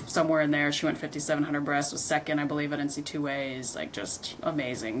 12, somewhere in there. She went 5700 breast, was second, I believe, at NC2As. Like, just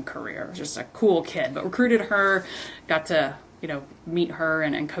amazing career. Just a cool kid. But recruited her, got to meet her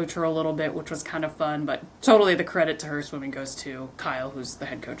and coach her a little bit, which was kind of fun. But totally the credit to her swimming goes to Kyle, who's the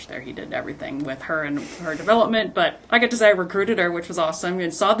head coach there. He did everything with her and her development. But I get to say I recruited her, which was awesome,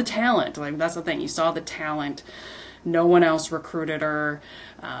 and saw the talent. Like, that's the thing. You saw the talent. No one else recruited her.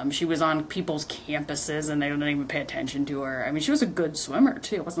 She was on people's campuses, and they didn't even pay attention to her. I mean, she was a good swimmer,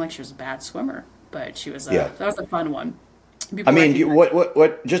 too. It wasn't like she was a bad swimmer, but she was that was a fun one.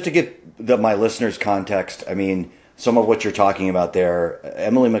 What? Just to give my listeners context, some of what you're talking about there,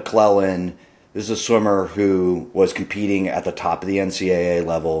 Emily McClellan, this is a swimmer who was competing at the top of the NCAA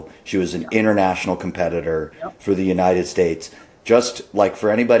level. She was an international competitor for the United States. Just like for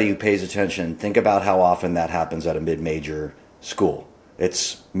anybody who pays attention, think about how often that happens at a mid-major school.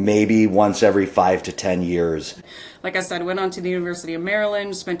 It's maybe once every 5 to 10 years. Like I said, went on to the University of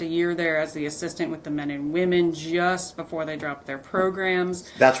Maryland, spent a year there as the assistant with the men and women just before they dropped their programs.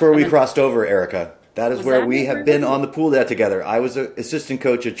 That's where we crossed over, Erica. That is where we have been on the pool deck together. I was an assistant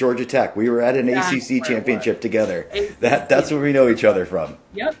coach at Georgia Tech. We were at an ACC championship together. That's where we know each other from.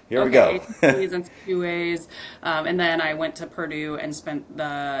 Yep. Here we go. ACCs and QAs. And then I went to Purdue and spent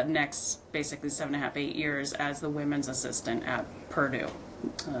the next basically 7.5, 8 years as the women's assistant at Purdue.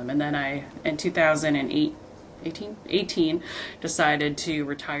 And then I, in 2018, decided to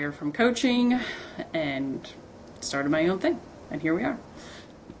retire from coaching and started my own thing. And here we are.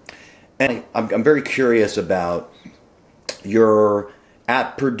 And I'm very curious about your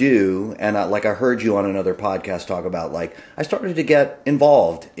at Purdue, and I heard you on another podcast talk about I started to get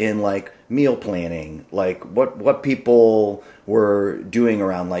involved in meal planning, what people were doing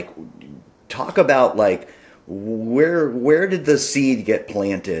around talk about where did the seed get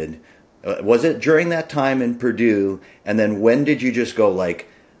planted? Was it during that time in Purdue, and then when did you just go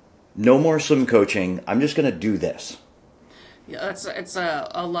no more swim coaching? I'm just going to do this. Yeah, that's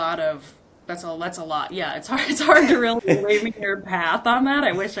a lot. Yeah, it's hard to really linear path on that.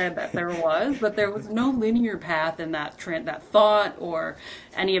 I wish that there was, but there was no linear path in that thought or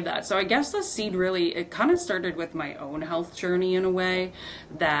any of that. So I guess the seed it kind of started with my own health journey in a way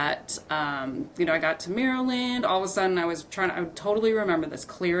that, I got to Maryland. All of a sudden I totally remember this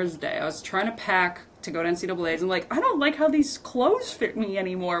clear as day. I was trying to pack to go to NCAA's and I don't like how these clothes fit me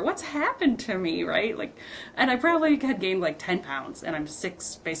anymore. What's happened to me, right? And I probably had gained 10 pounds and I'm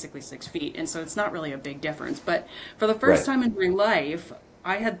basically 6 feet. And so it's not really a big difference. But for the first time in my life,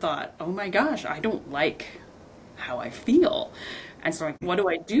 I had thought, oh my gosh, I don't like how I feel. And so what do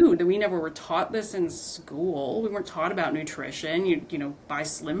I do? We never were taught this in school. We weren't taught about nutrition. You buy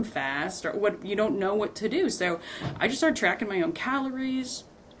Slim Fast or what, you don't know what to do. So I just started tracking my own calories.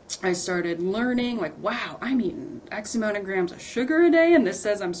 I started learning, wow, I'm eating X amount of grams of sugar a day, and this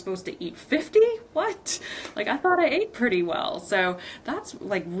says I'm supposed to eat 50? What? I thought I ate pretty well. So that's,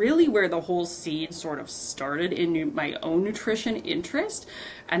 really where the whole seed sort of started in my own nutrition interest,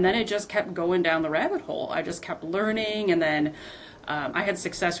 and then it just kept going down the rabbit hole. I just kept learning, and then I had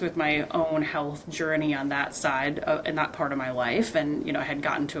success with my own health journey on that side, in that part of my life. And, I had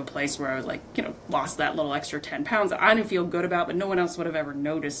gotten to a place where I was lost that little extra 10 pounds that I didn't feel good about, but no one else would have ever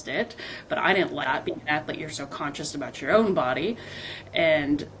noticed it. But I didn't like that. Being an athlete, you're so conscious about your own body.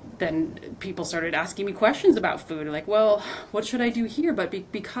 And then people started asking me questions about food, well, what should I do here?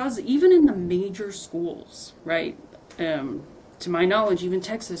 But because even in the major schools, right, to my knowledge, even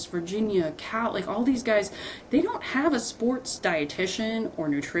Texas, Virginia, Cal, all these guys, they don't have a sports dietitian or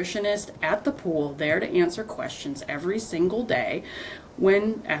nutritionist at the pool there to answer questions every single day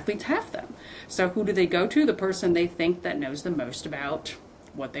when athletes have them. So who do they go to? The person they think that knows the most about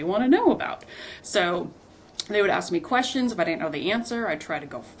what they want to know about. So they would ask me questions. If I didn't know the answer, I'd try to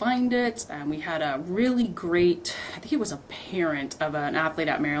go find it. And we had a really great, I think it was a parent of an athlete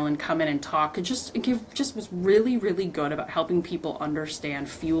at Maryland come in and talk. It just was really, really good about helping people understand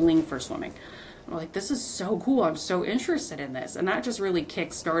fueling for swimming. I'm this is so cool. I'm so interested in this. And that just really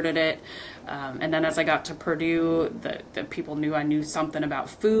kick-started it. And then as I got to Purdue, the people knew I knew something about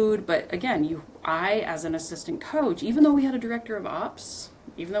food. But again, I, as an assistant coach, even though we had a director of ops,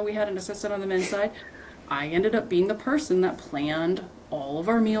 even though we had an assistant on the men's side, I ended up being the person that planned all of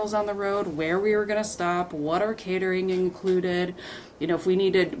our meals on the road, where we were going to stop, what our catering included. If we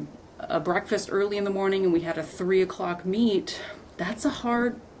needed a breakfast early in the morning and we had a 3 o'clock meet, that's a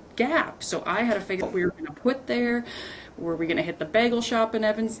hard gap. So I had to figure out what we were going to put there. Were we going to hit the bagel shop in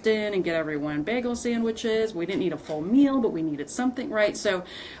Evanston and get everyone bagel sandwiches? We didn't need a full meal, but we needed something, right? So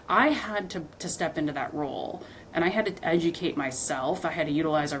I had to step into that role. And I had to educate myself. I had to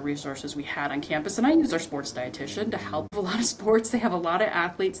utilize our resources we had on campus. And I used our sports dietitian to help a lot of sports. They have a lot of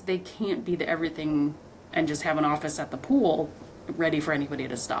athletes. They can't be the everything and just have an office at the pool ready for anybody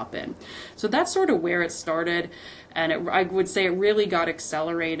to stop in. So that's sort of where it started. And I would say it really got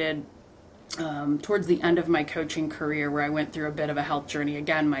accelerated towards the end of my coaching career, where I went through a bit of a health journey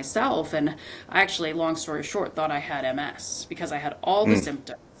again myself. And I actually, long story short, thought I had MS because I had all the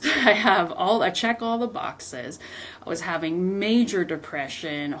symptoms. I check all the boxes. I was having major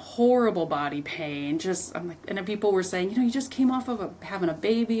depression, horrible body pain. And then people were saying, you just came off of having a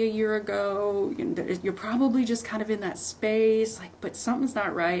baby a year ago. You're probably just kind of in that space. But something's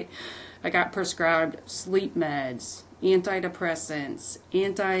not right. I got prescribed sleep meds, antidepressants,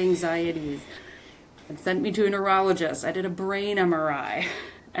 anti-anxieties, and sent me to a neurologist. I did a brain MRI.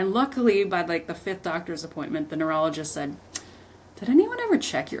 And luckily, by the fifth doctor's appointment, the neurologist said, did anyone ever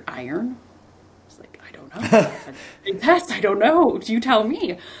check your iron? I was like, I don't know. Test, I don't know. You tell me.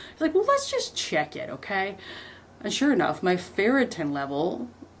 He's like, well, let's just check it, okay? And sure enough, my ferritin level,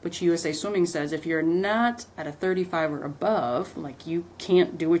 which USA Swimming says if you're not at a 35 or above, like you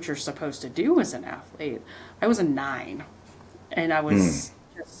can't do what you're supposed to do as an athlete. I was a 9. And I was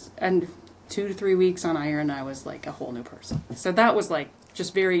and 2 to 3 weeks on iron, I was like a whole new person. So that was like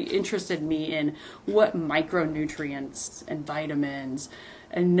just very interested me in what micronutrients and vitamins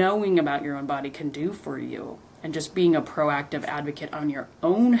and knowing about your own body can do for you, and just being a proactive advocate on your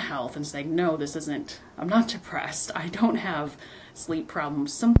own health and saying, no, this isn't, I'm not depressed, I don't have sleep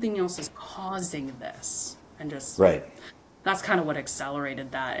problems, something else is causing this. And just Right. That's kind of what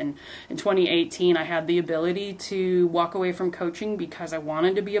accelerated that. And in 2018, I had the ability to walk away from coaching because I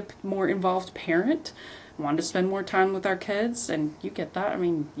wanted to be a more involved parent. I wanted to spend more time with our kids, and you get that. I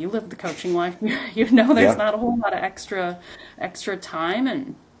mean, you live the coaching life. You know there's not a whole lot of extra time.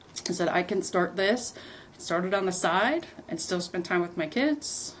 And I said, I can start this, start it on the side, and still spend time with my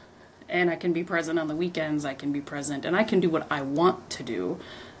kids. And I can be present on the weekends. I can be present, and I can do what I want to do,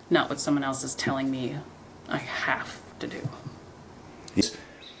 not what someone else is telling me I have to do.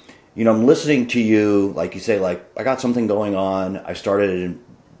 You know, I'm listening to you, like you say, like, I got something going on. I started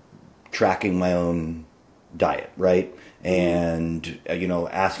tracking my own diet, right? And, you know,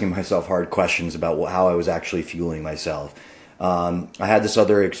 asking myself hard questions about how I was actually fueling myself. I had this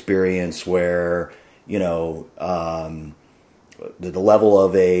other experience where, you know, the level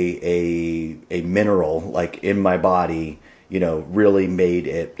of a mineral, like, in my body, you know, really made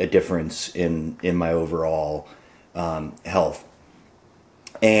a difference in my overall health.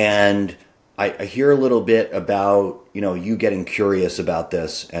 And I hear a little bit about, you know, you getting curious about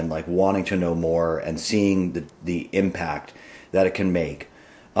this and like wanting to know more and seeing the impact that it can make.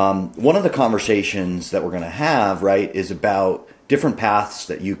 One of the conversations that we're going to have, right, is about different paths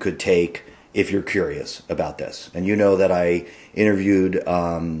that you could take if you're curious about this. And you know that I interviewed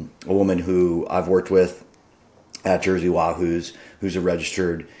a woman who I've worked with at Jersey Wahoos, who's a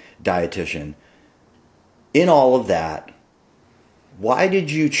registered dietitian. In all of that, why did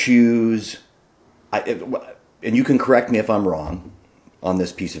you choose, and you can correct me if I'm wrong on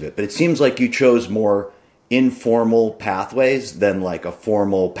this piece of it, but it seems like you chose more informal pathways than like a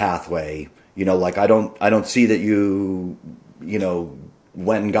formal pathway. You know, like I don't see that you know,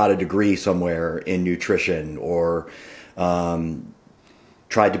 went and got a degree somewhere in nutrition or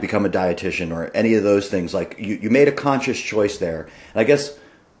tried to become a dietitian or any of those things. Like you made a conscious choice there. And I guess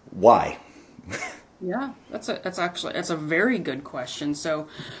why? Yeah, that's a very good question. So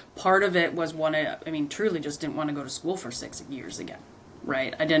part of it was truly just didn't want to go to school for 6 years again,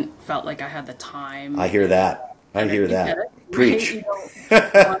 right? I didn't felt like I had the time. I hear that. Preach. You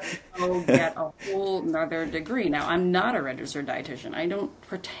want to go get a whole another degree. Now, I'm not a registered dietitian. I don't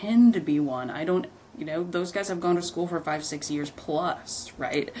pretend to be one. I don't, you know, those guys have gone to school for 5-6 years plus,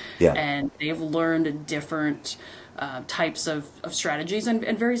 right? Yeah. And they've learned different types of strategies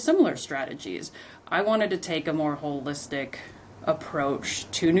and very similar strategies. I wanted to take a more holistic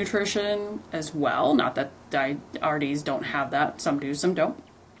approach to nutrition as well. Not that RDs don't have that. Some do, some don't.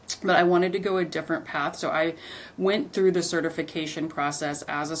 But I wanted to go a different path. So I went through the certification process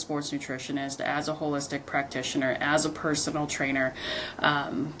as a sports nutritionist, as a holistic practitioner, as a personal trainer.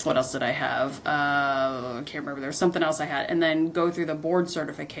 What else did I have? I can't remember. There was something else I had. And then go through the board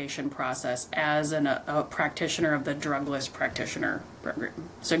certification process as a practitioner of the drugless practitioner program.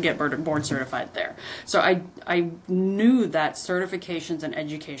 So get board certified there. So I knew that certifications and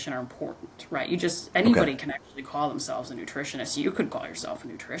education are important, right? Anybody can actually call themselves a nutritionist. You could call yourself a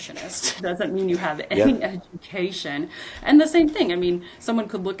nutritionist. It doesn't mean you have any education. And the same thing, I mean, someone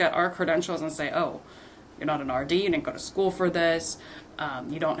could look at our credentials and say, oh, you're not an RD, you didn't go to school for this,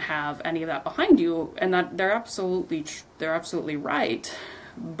 you don't have any of that behind you, and that they're absolutely right.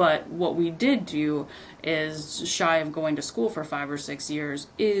 But what we did do is, shy of going to school for 5 or 6 years,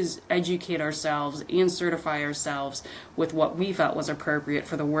 is educate ourselves and certify ourselves with what we felt was appropriate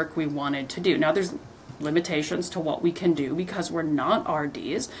for the work we wanted to do. Now, there's limitations to what we can do because we're not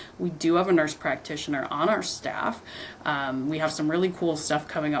RDs. We do have a nurse practitioner on our staff. We have some really cool stuff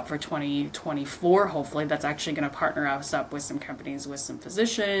coming up for 2024. Hopefully that's actually going to partner us up with some companies, with some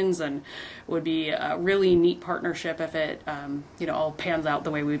physicians, and it would be a really neat partnership if it all pans out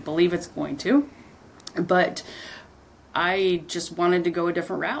the way we believe it's going to. But I just wanted to go a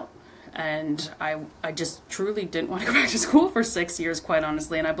different route. And I just truly didn't want to go back to school for 6 years, quite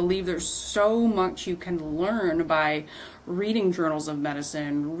honestly. And I believe there's so much you can learn by reading journals of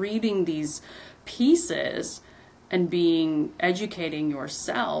medicine, reading these pieces, and educating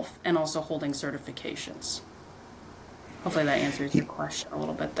yourself, and also holding certifications. Hopefully that answers your question a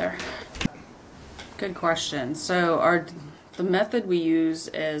little bit there. Good question. So the method we use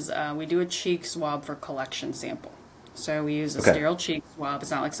is we do a cheek swab for collection sample. So we use a sterile cheek swab. It's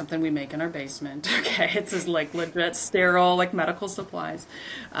not like something we make in our basement. Okay, it's just like legit sterile, like medical supplies.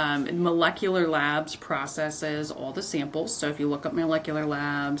 Molecular Labs processes all the samples. So if you look up Molecular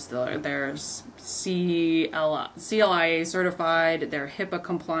Labs, there's CLIA certified. They're HIPAA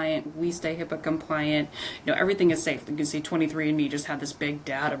compliant. We stay HIPAA compliant. Everything is safe. You can see 23andMe just had this big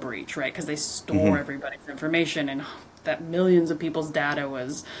data breach, right? Because they store everybody's information and that millions of people's data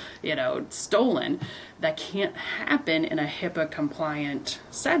was, stolen. That can't happen in a HIPAA compliant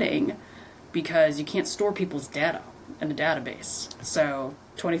setting because you can't store people's data in a database. So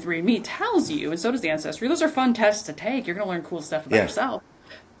 23andMe tells you, and so does the Ancestry, those are fun tests to take. You're going to learn cool stuff about yourself.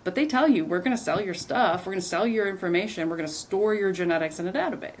 But they tell you, we're going to sell your stuff, we're going to sell your information, we're going to store your genetics in a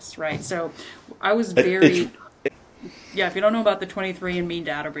database, right? So I was very... Yeah, if you don't know about the 23andMe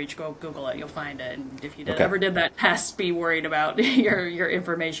data breach, go Google it. You'll find it. And if you ever did that test, be worried about your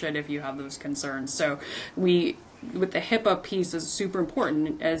information if you have those concerns. So with the HIPAA piece is super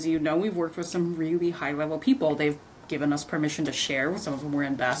important. As you know, we've worked with some really high-level people. They've given us permission to share. Some of them were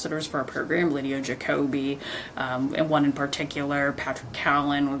ambassadors for our program, Lydia Jacoby, and one in particular, Patrick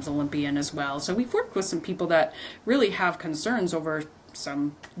Callan, was Olympian as well. So we've worked with some people that really have concerns over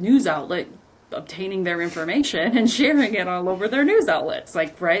some news outlet obtaining their information and sharing it all over their news outlets.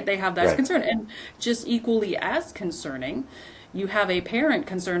 They have that concern. And just equally as concerning, you have a parent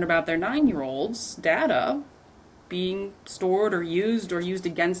concerned about their 9-year-old's data being stored or used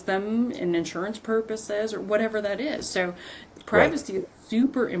against them in insurance purposes or whatever that is. So privacy is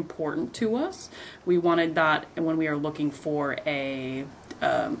super important to us. We wanted that when we are looking for a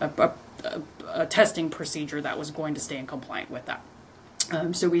testing procedure that was going to stay in compliant with that.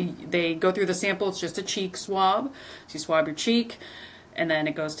 So they go through the sample. It's just a cheek swab. So you swab your cheek, and then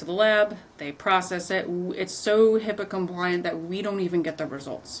it goes to the lab. They process it. It's so HIPAA compliant that we don't even get the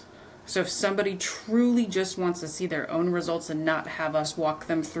results. So if somebody truly just wants to see their own results and not have us walk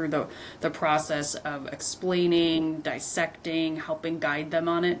them through the process of explaining, dissecting, helping guide them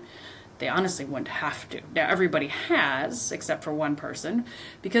on it, they honestly wouldn't have to. Now, everybody has, except for one person,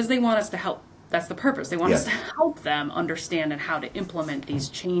 because they want us to help. That's the purpose. They want us to help them understand and how to implement these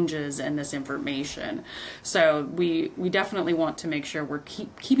changes and this information. So we definitely want to make sure we're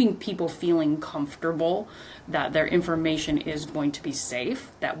keeping people feeling comfortable that their information is going to be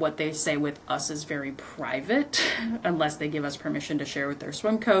safe, that what they say with us is very private, unless they give us permission to share with their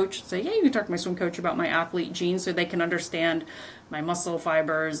swim coach. Say, yeah, you can talk to my swim coach about my athlete genes so they can understand my muscle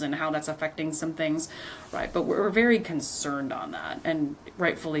fibers and how that's affecting some things, right? But we're very concerned on that, and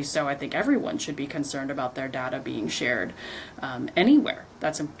rightfully so. I think everyone should be concerned about their data being shared anywhere.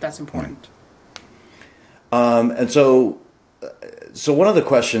 That's important. And so one of the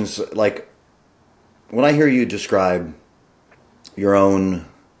questions, like when I hear you describe your own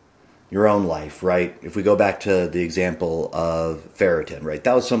life, right? If we go back to the example of ferritin, right?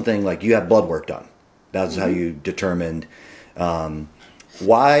 That was something like you had blood work done. That's how you determined.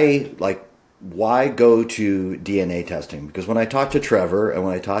 Why go to DNA testing? Because when I talk to Trevor and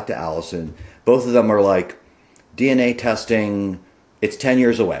when I talk to Allison, both of them are like, DNA testing, it's 10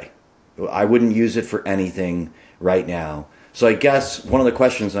 years away. I wouldn't use it for anything right now. So I guess one of the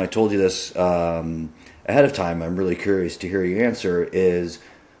questions, and I told you this ahead of time, I'm really curious to hear your answer, is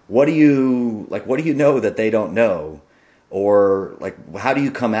what do you know that they don't know? Or how do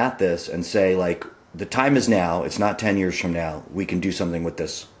you come at this and say, the time is now, it's not 10 years from now, we can do something with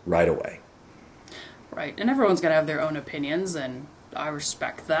this right away? Right, and everyone's going to have their own opinions, and I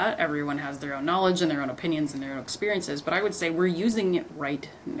respect that. Everyone has their own knowledge and their own opinions and their own experiences, but I would say we're using it right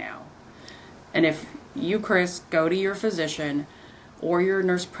now. And if you, Chris, go to your physician or your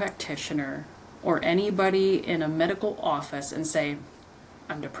nurse practitioner or anybody in a medical office and say,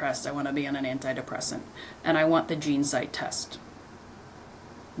 I'm depressed, I want to be on an antidepressant, and I want the GeneSight test.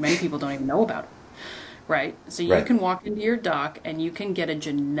 Many people don't even know about it, right? So you can walk into your doc and you can get a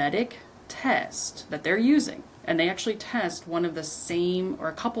genetic test that they're using, and they actually test one of the same or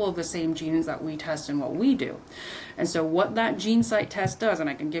a couple of the same genes that we test in what we do. And so what that GeneSight test does, and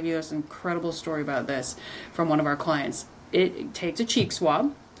I can give you this incredible story about this from one of our clients, it takes a cheek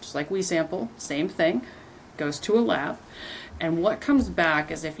swab, just like we sample, same thing, goes to a lab, and what comes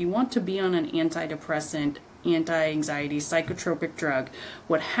back is if you want to be on an antidepressant, anti-anxiety, psychotropic drug,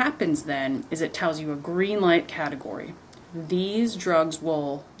 what happens then is it tells you a green light category. These drugs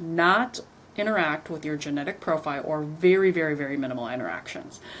will not interact with your genetic profile or very, very, very minimal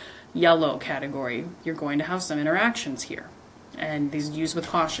interactions. Yellow category, you're going to have some interactions here. And these use with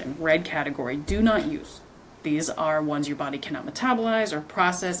caution. Red category, do not use. These are ones your body cannot metabolize or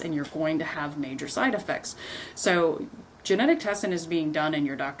process, and you're going to have major side effects. So genetic testing is being done in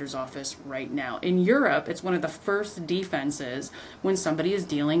your doctor's office right now. In Europe, it's one of the first defenses when somebody is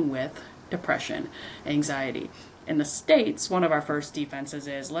dealing with depression, anxiety. In the States, one of our first defenses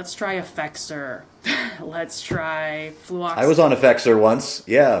is, let's try Effexor. Let's try fluoxetine. I was on Effexor once.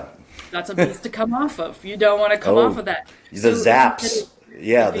 Yeah. That's a beast to come off of. You don't want to come off of that. The zaps.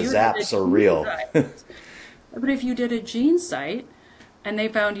 Yeah, the zaps are real. But if you did a GeneSight and they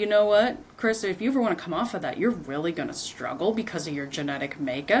found, you know what, Chris, if you ever want to come off of that, you're really going to struggle because of your genetic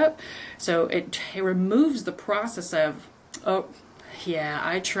makeup. So it removes the process of, oh, yeah,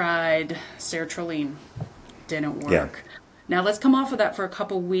 I tried sertraline. Didn't work. Yeah. Now let's come off of that for a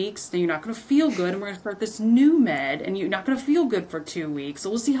couple weeks. Then you're not going to feel good, and we're going to start this new med, and you're not going to feel good for 2 weeks. So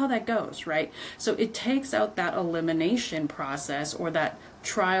we'll see how that goes, right? So it takes out that elimination process or that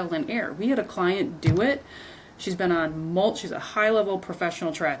trial and error. We had a client do it. She's been on she's a high-level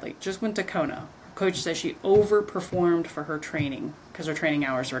professional triathlete. Just went to Kona. Her coach says she overperformed for her training because her training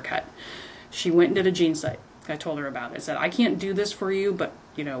hours were cut. She went and did a GeneSight. I told her about it. I said, I can't do this for you, but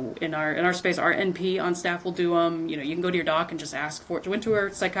you know, in our space, our NP on staff will do them. You know, you can go to your doc and just ask for it. She went to her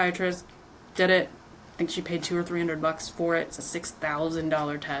psychiatrist, did it. I think she paid $200 or $300 for it. It's a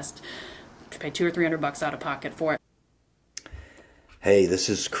 $6,000 test. She paid $200 or $300 out of pocket for it. Hey, this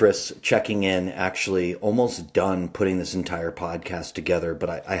is Chris checking in, actually almost done putting this entire podcast together,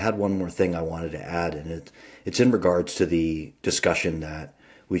 but I had one more thing I wanted to add, and it's in regards to the discussion that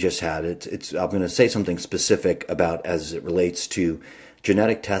we just had. I'm going to say something specific about as it relates to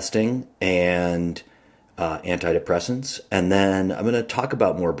genetic testing and antidepressants, and then I'm going to talk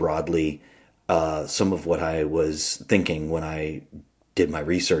about more broadly some of what I was thinking when I did my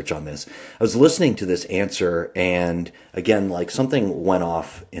research on this. I was listening to this answer, and again, like something went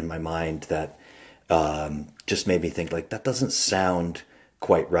off in my mind that just made me think, like, that doesn't sound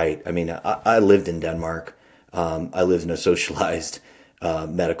quite right. I mean, I lived in Denmark. I lived in a socialized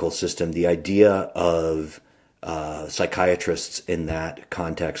medical system. The idea of psychiatrists in that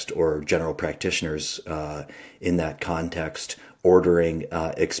context, or general practitioners in that context, ordering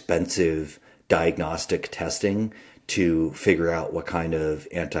expensive diagnostic testing to figure out what kind of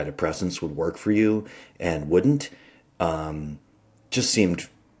antidepressants would work for you and wouldn't, just seemed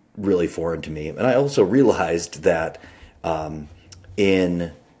really foreign to me. And I also realized that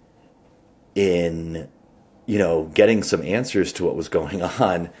in you know, getting some answers to what was going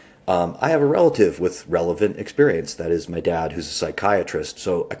on, I have a relative with relevant experience. That is my dad, who's a psychiatrist.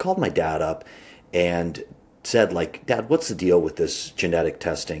 So I called my dad up and said, like, Dad, what's the deal with this genetic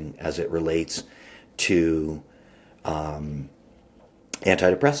testing as it relates to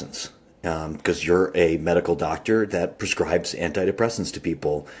antidepressants? Because you're a medical doctor that prescribes antidepressants to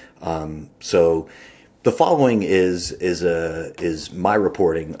people. So the following is my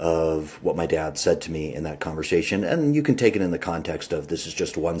reporting of what my dad said to me in that conversation, and you can take it in the context of this is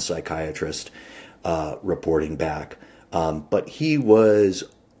just one psychiatrist reporting back. But he was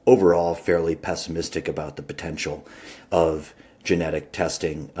overall fairly pessimistic about the potential of genetic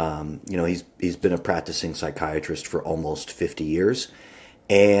testing. You know, he's been a practicing psychiatrist for almost 50 years,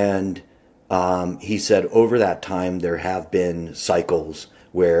 and he said over that time there have been cycles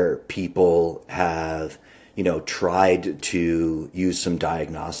where people have, you know, tried to use some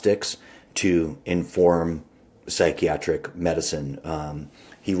diagnostics to inform psychiatric medicine.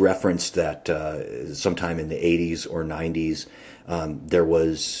 He referenced that sometime in the 80s or 90s, there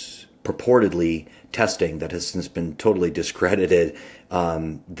was purportedly testing that has since been totally discredited,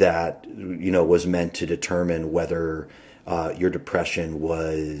 that, you know, was meant to determine whether your depression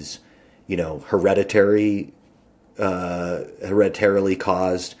was, you know, hereditarily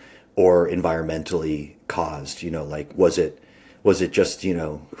caused or environmentally caused. You know, like, was it just, you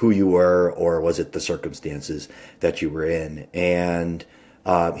know, who you were, or was it the circumstances that you were in? And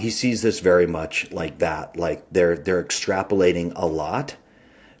he sees this very much like that. Like they're extrapolating a lot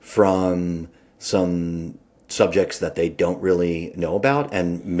from some subjects that they don't really know about,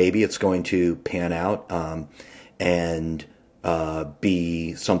 and maybe it's going to pan out and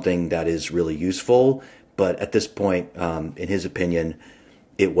be something that is really useful. But at this point, in his opinion,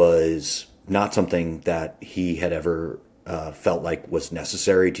 it was not something that he had ever felt like was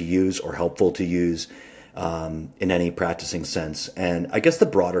necessary to use or helpful to use in any practicing sense. And I guess the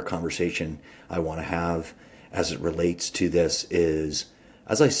broader conversation I want to have as it relates to this is,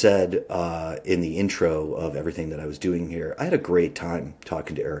 as I said in the intro of everything that I was doing here, I had a great time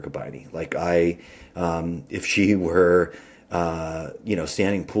talking to Erica Byney. Like if she were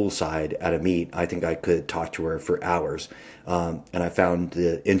standing poolside at a meet, I think I could talk to her for hours. And I found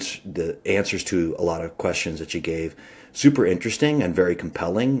the answers to a lot of questions that she gave super interesting and very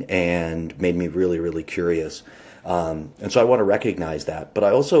compelling and made me really, really curious. And so I want to recognize that. But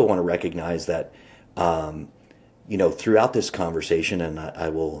I also want to recognize that, throughout this conversation, and I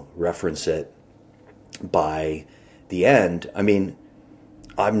will reference it by the end, I mean,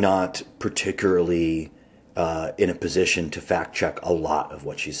 I'm not particularly in a position to fact check a lot of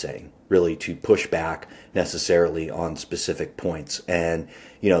what she's saying, really to push back necessarily on specific points. And,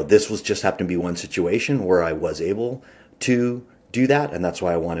 this was just happened to be one situation where I was able to do that. And that's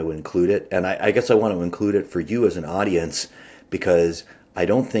why I want to include it. And I guess I want to include it for you as an audience, because I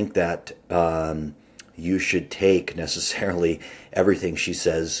don't think that you should take necessarily everything she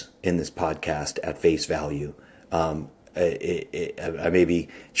says in this podcast at face value. I may be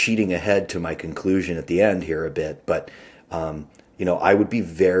cheating ahead to my conclusion at the end here a bit, but I would be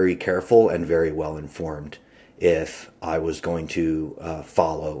very careful and very well informed if I was going to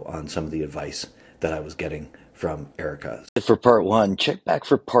follow on some of the advice that I was getting from Erica. For part one, check back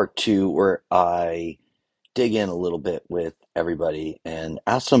for part two, where I dig in a little bit with everybody and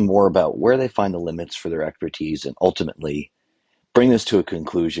ask them more about where they find the limits for their expertise, and ultimately bring this to a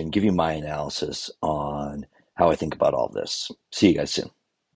conclusion, give you my analysis on how I think about all this. See you guys soon.